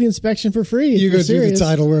want. I'll do the inspection for free. You're going to do the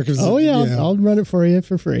title work. Oh, yeah. I'll run it for you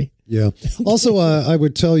for free. Yeah. Also, I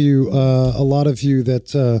would tell you, a lot of you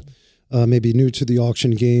that may be new to the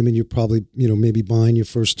auction game and you're probably, maybe buying your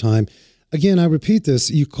first time. Again, I repeat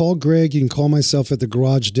this. You call Greg. You can call myself at the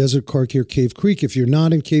garage, Desert Car Care, Cave Creek. If you're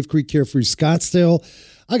not in Cave Creek, Carefree, Scottsdale,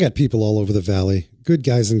 I got people all over the valley. Good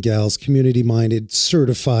guys and gals, community-minded,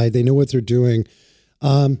 certified. They know what they're doing.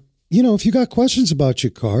 If you got questions about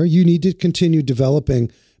your car, you need to continue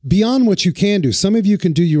developing beyond what you can do. Some of you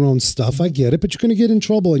can do your own stuff. I get it, but you're going to get in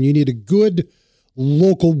trouble, and you need a good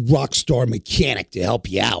local rock star mechanic to help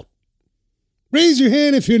you out. Raise your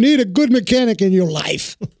hand if you need a good mechanic in your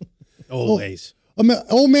life. Always.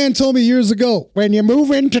 Old man told me years ago, when you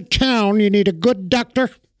move into town, you need a good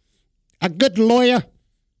doctor, a good lawyer,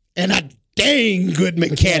 and a dang good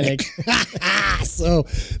mechanic. So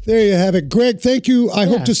there you have it. Greg, thank you. I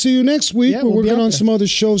hope to see you next week. Yeah, We're we'll be working out on there. some other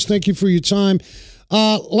shows. Thank you for your time.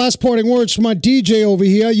 Last parting words from my DJ over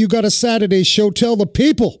here. You got a Saturday show. Tell the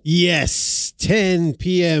people. Yes, 10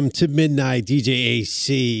 p.m. to midnight, DJ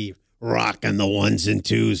AC rocking the ones and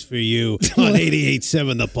twos for you on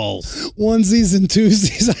 88.7 The Pulse. Onesies and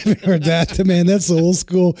twosies. I haven't heard that. Man, that's old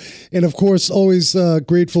school. And, of course, always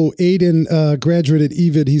grateful. Aiden, graduate at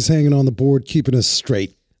EVIT. He's hanging on the board, keeping us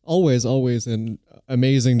straight. Always, and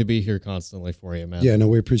amazing to be here constantly for you, man. Yeah, no,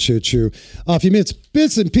 we appreciate you. If you missed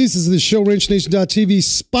bits and pieces of the show, WrenchNation.tv,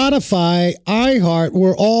 Spotify, iHeart,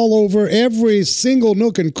 we're all over every single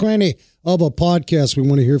nook and cranny of a podcast. We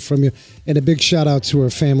want to hear from you. And a big shout out to our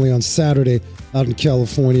family on Saturday out in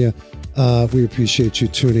California. We appreciate you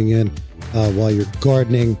tuning in while you're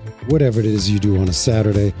gardening, whatever it is you do on a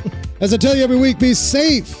Saturday. As I tell you every week, be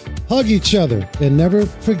safe, hug each other, and never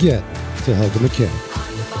forget to hug the mechanic.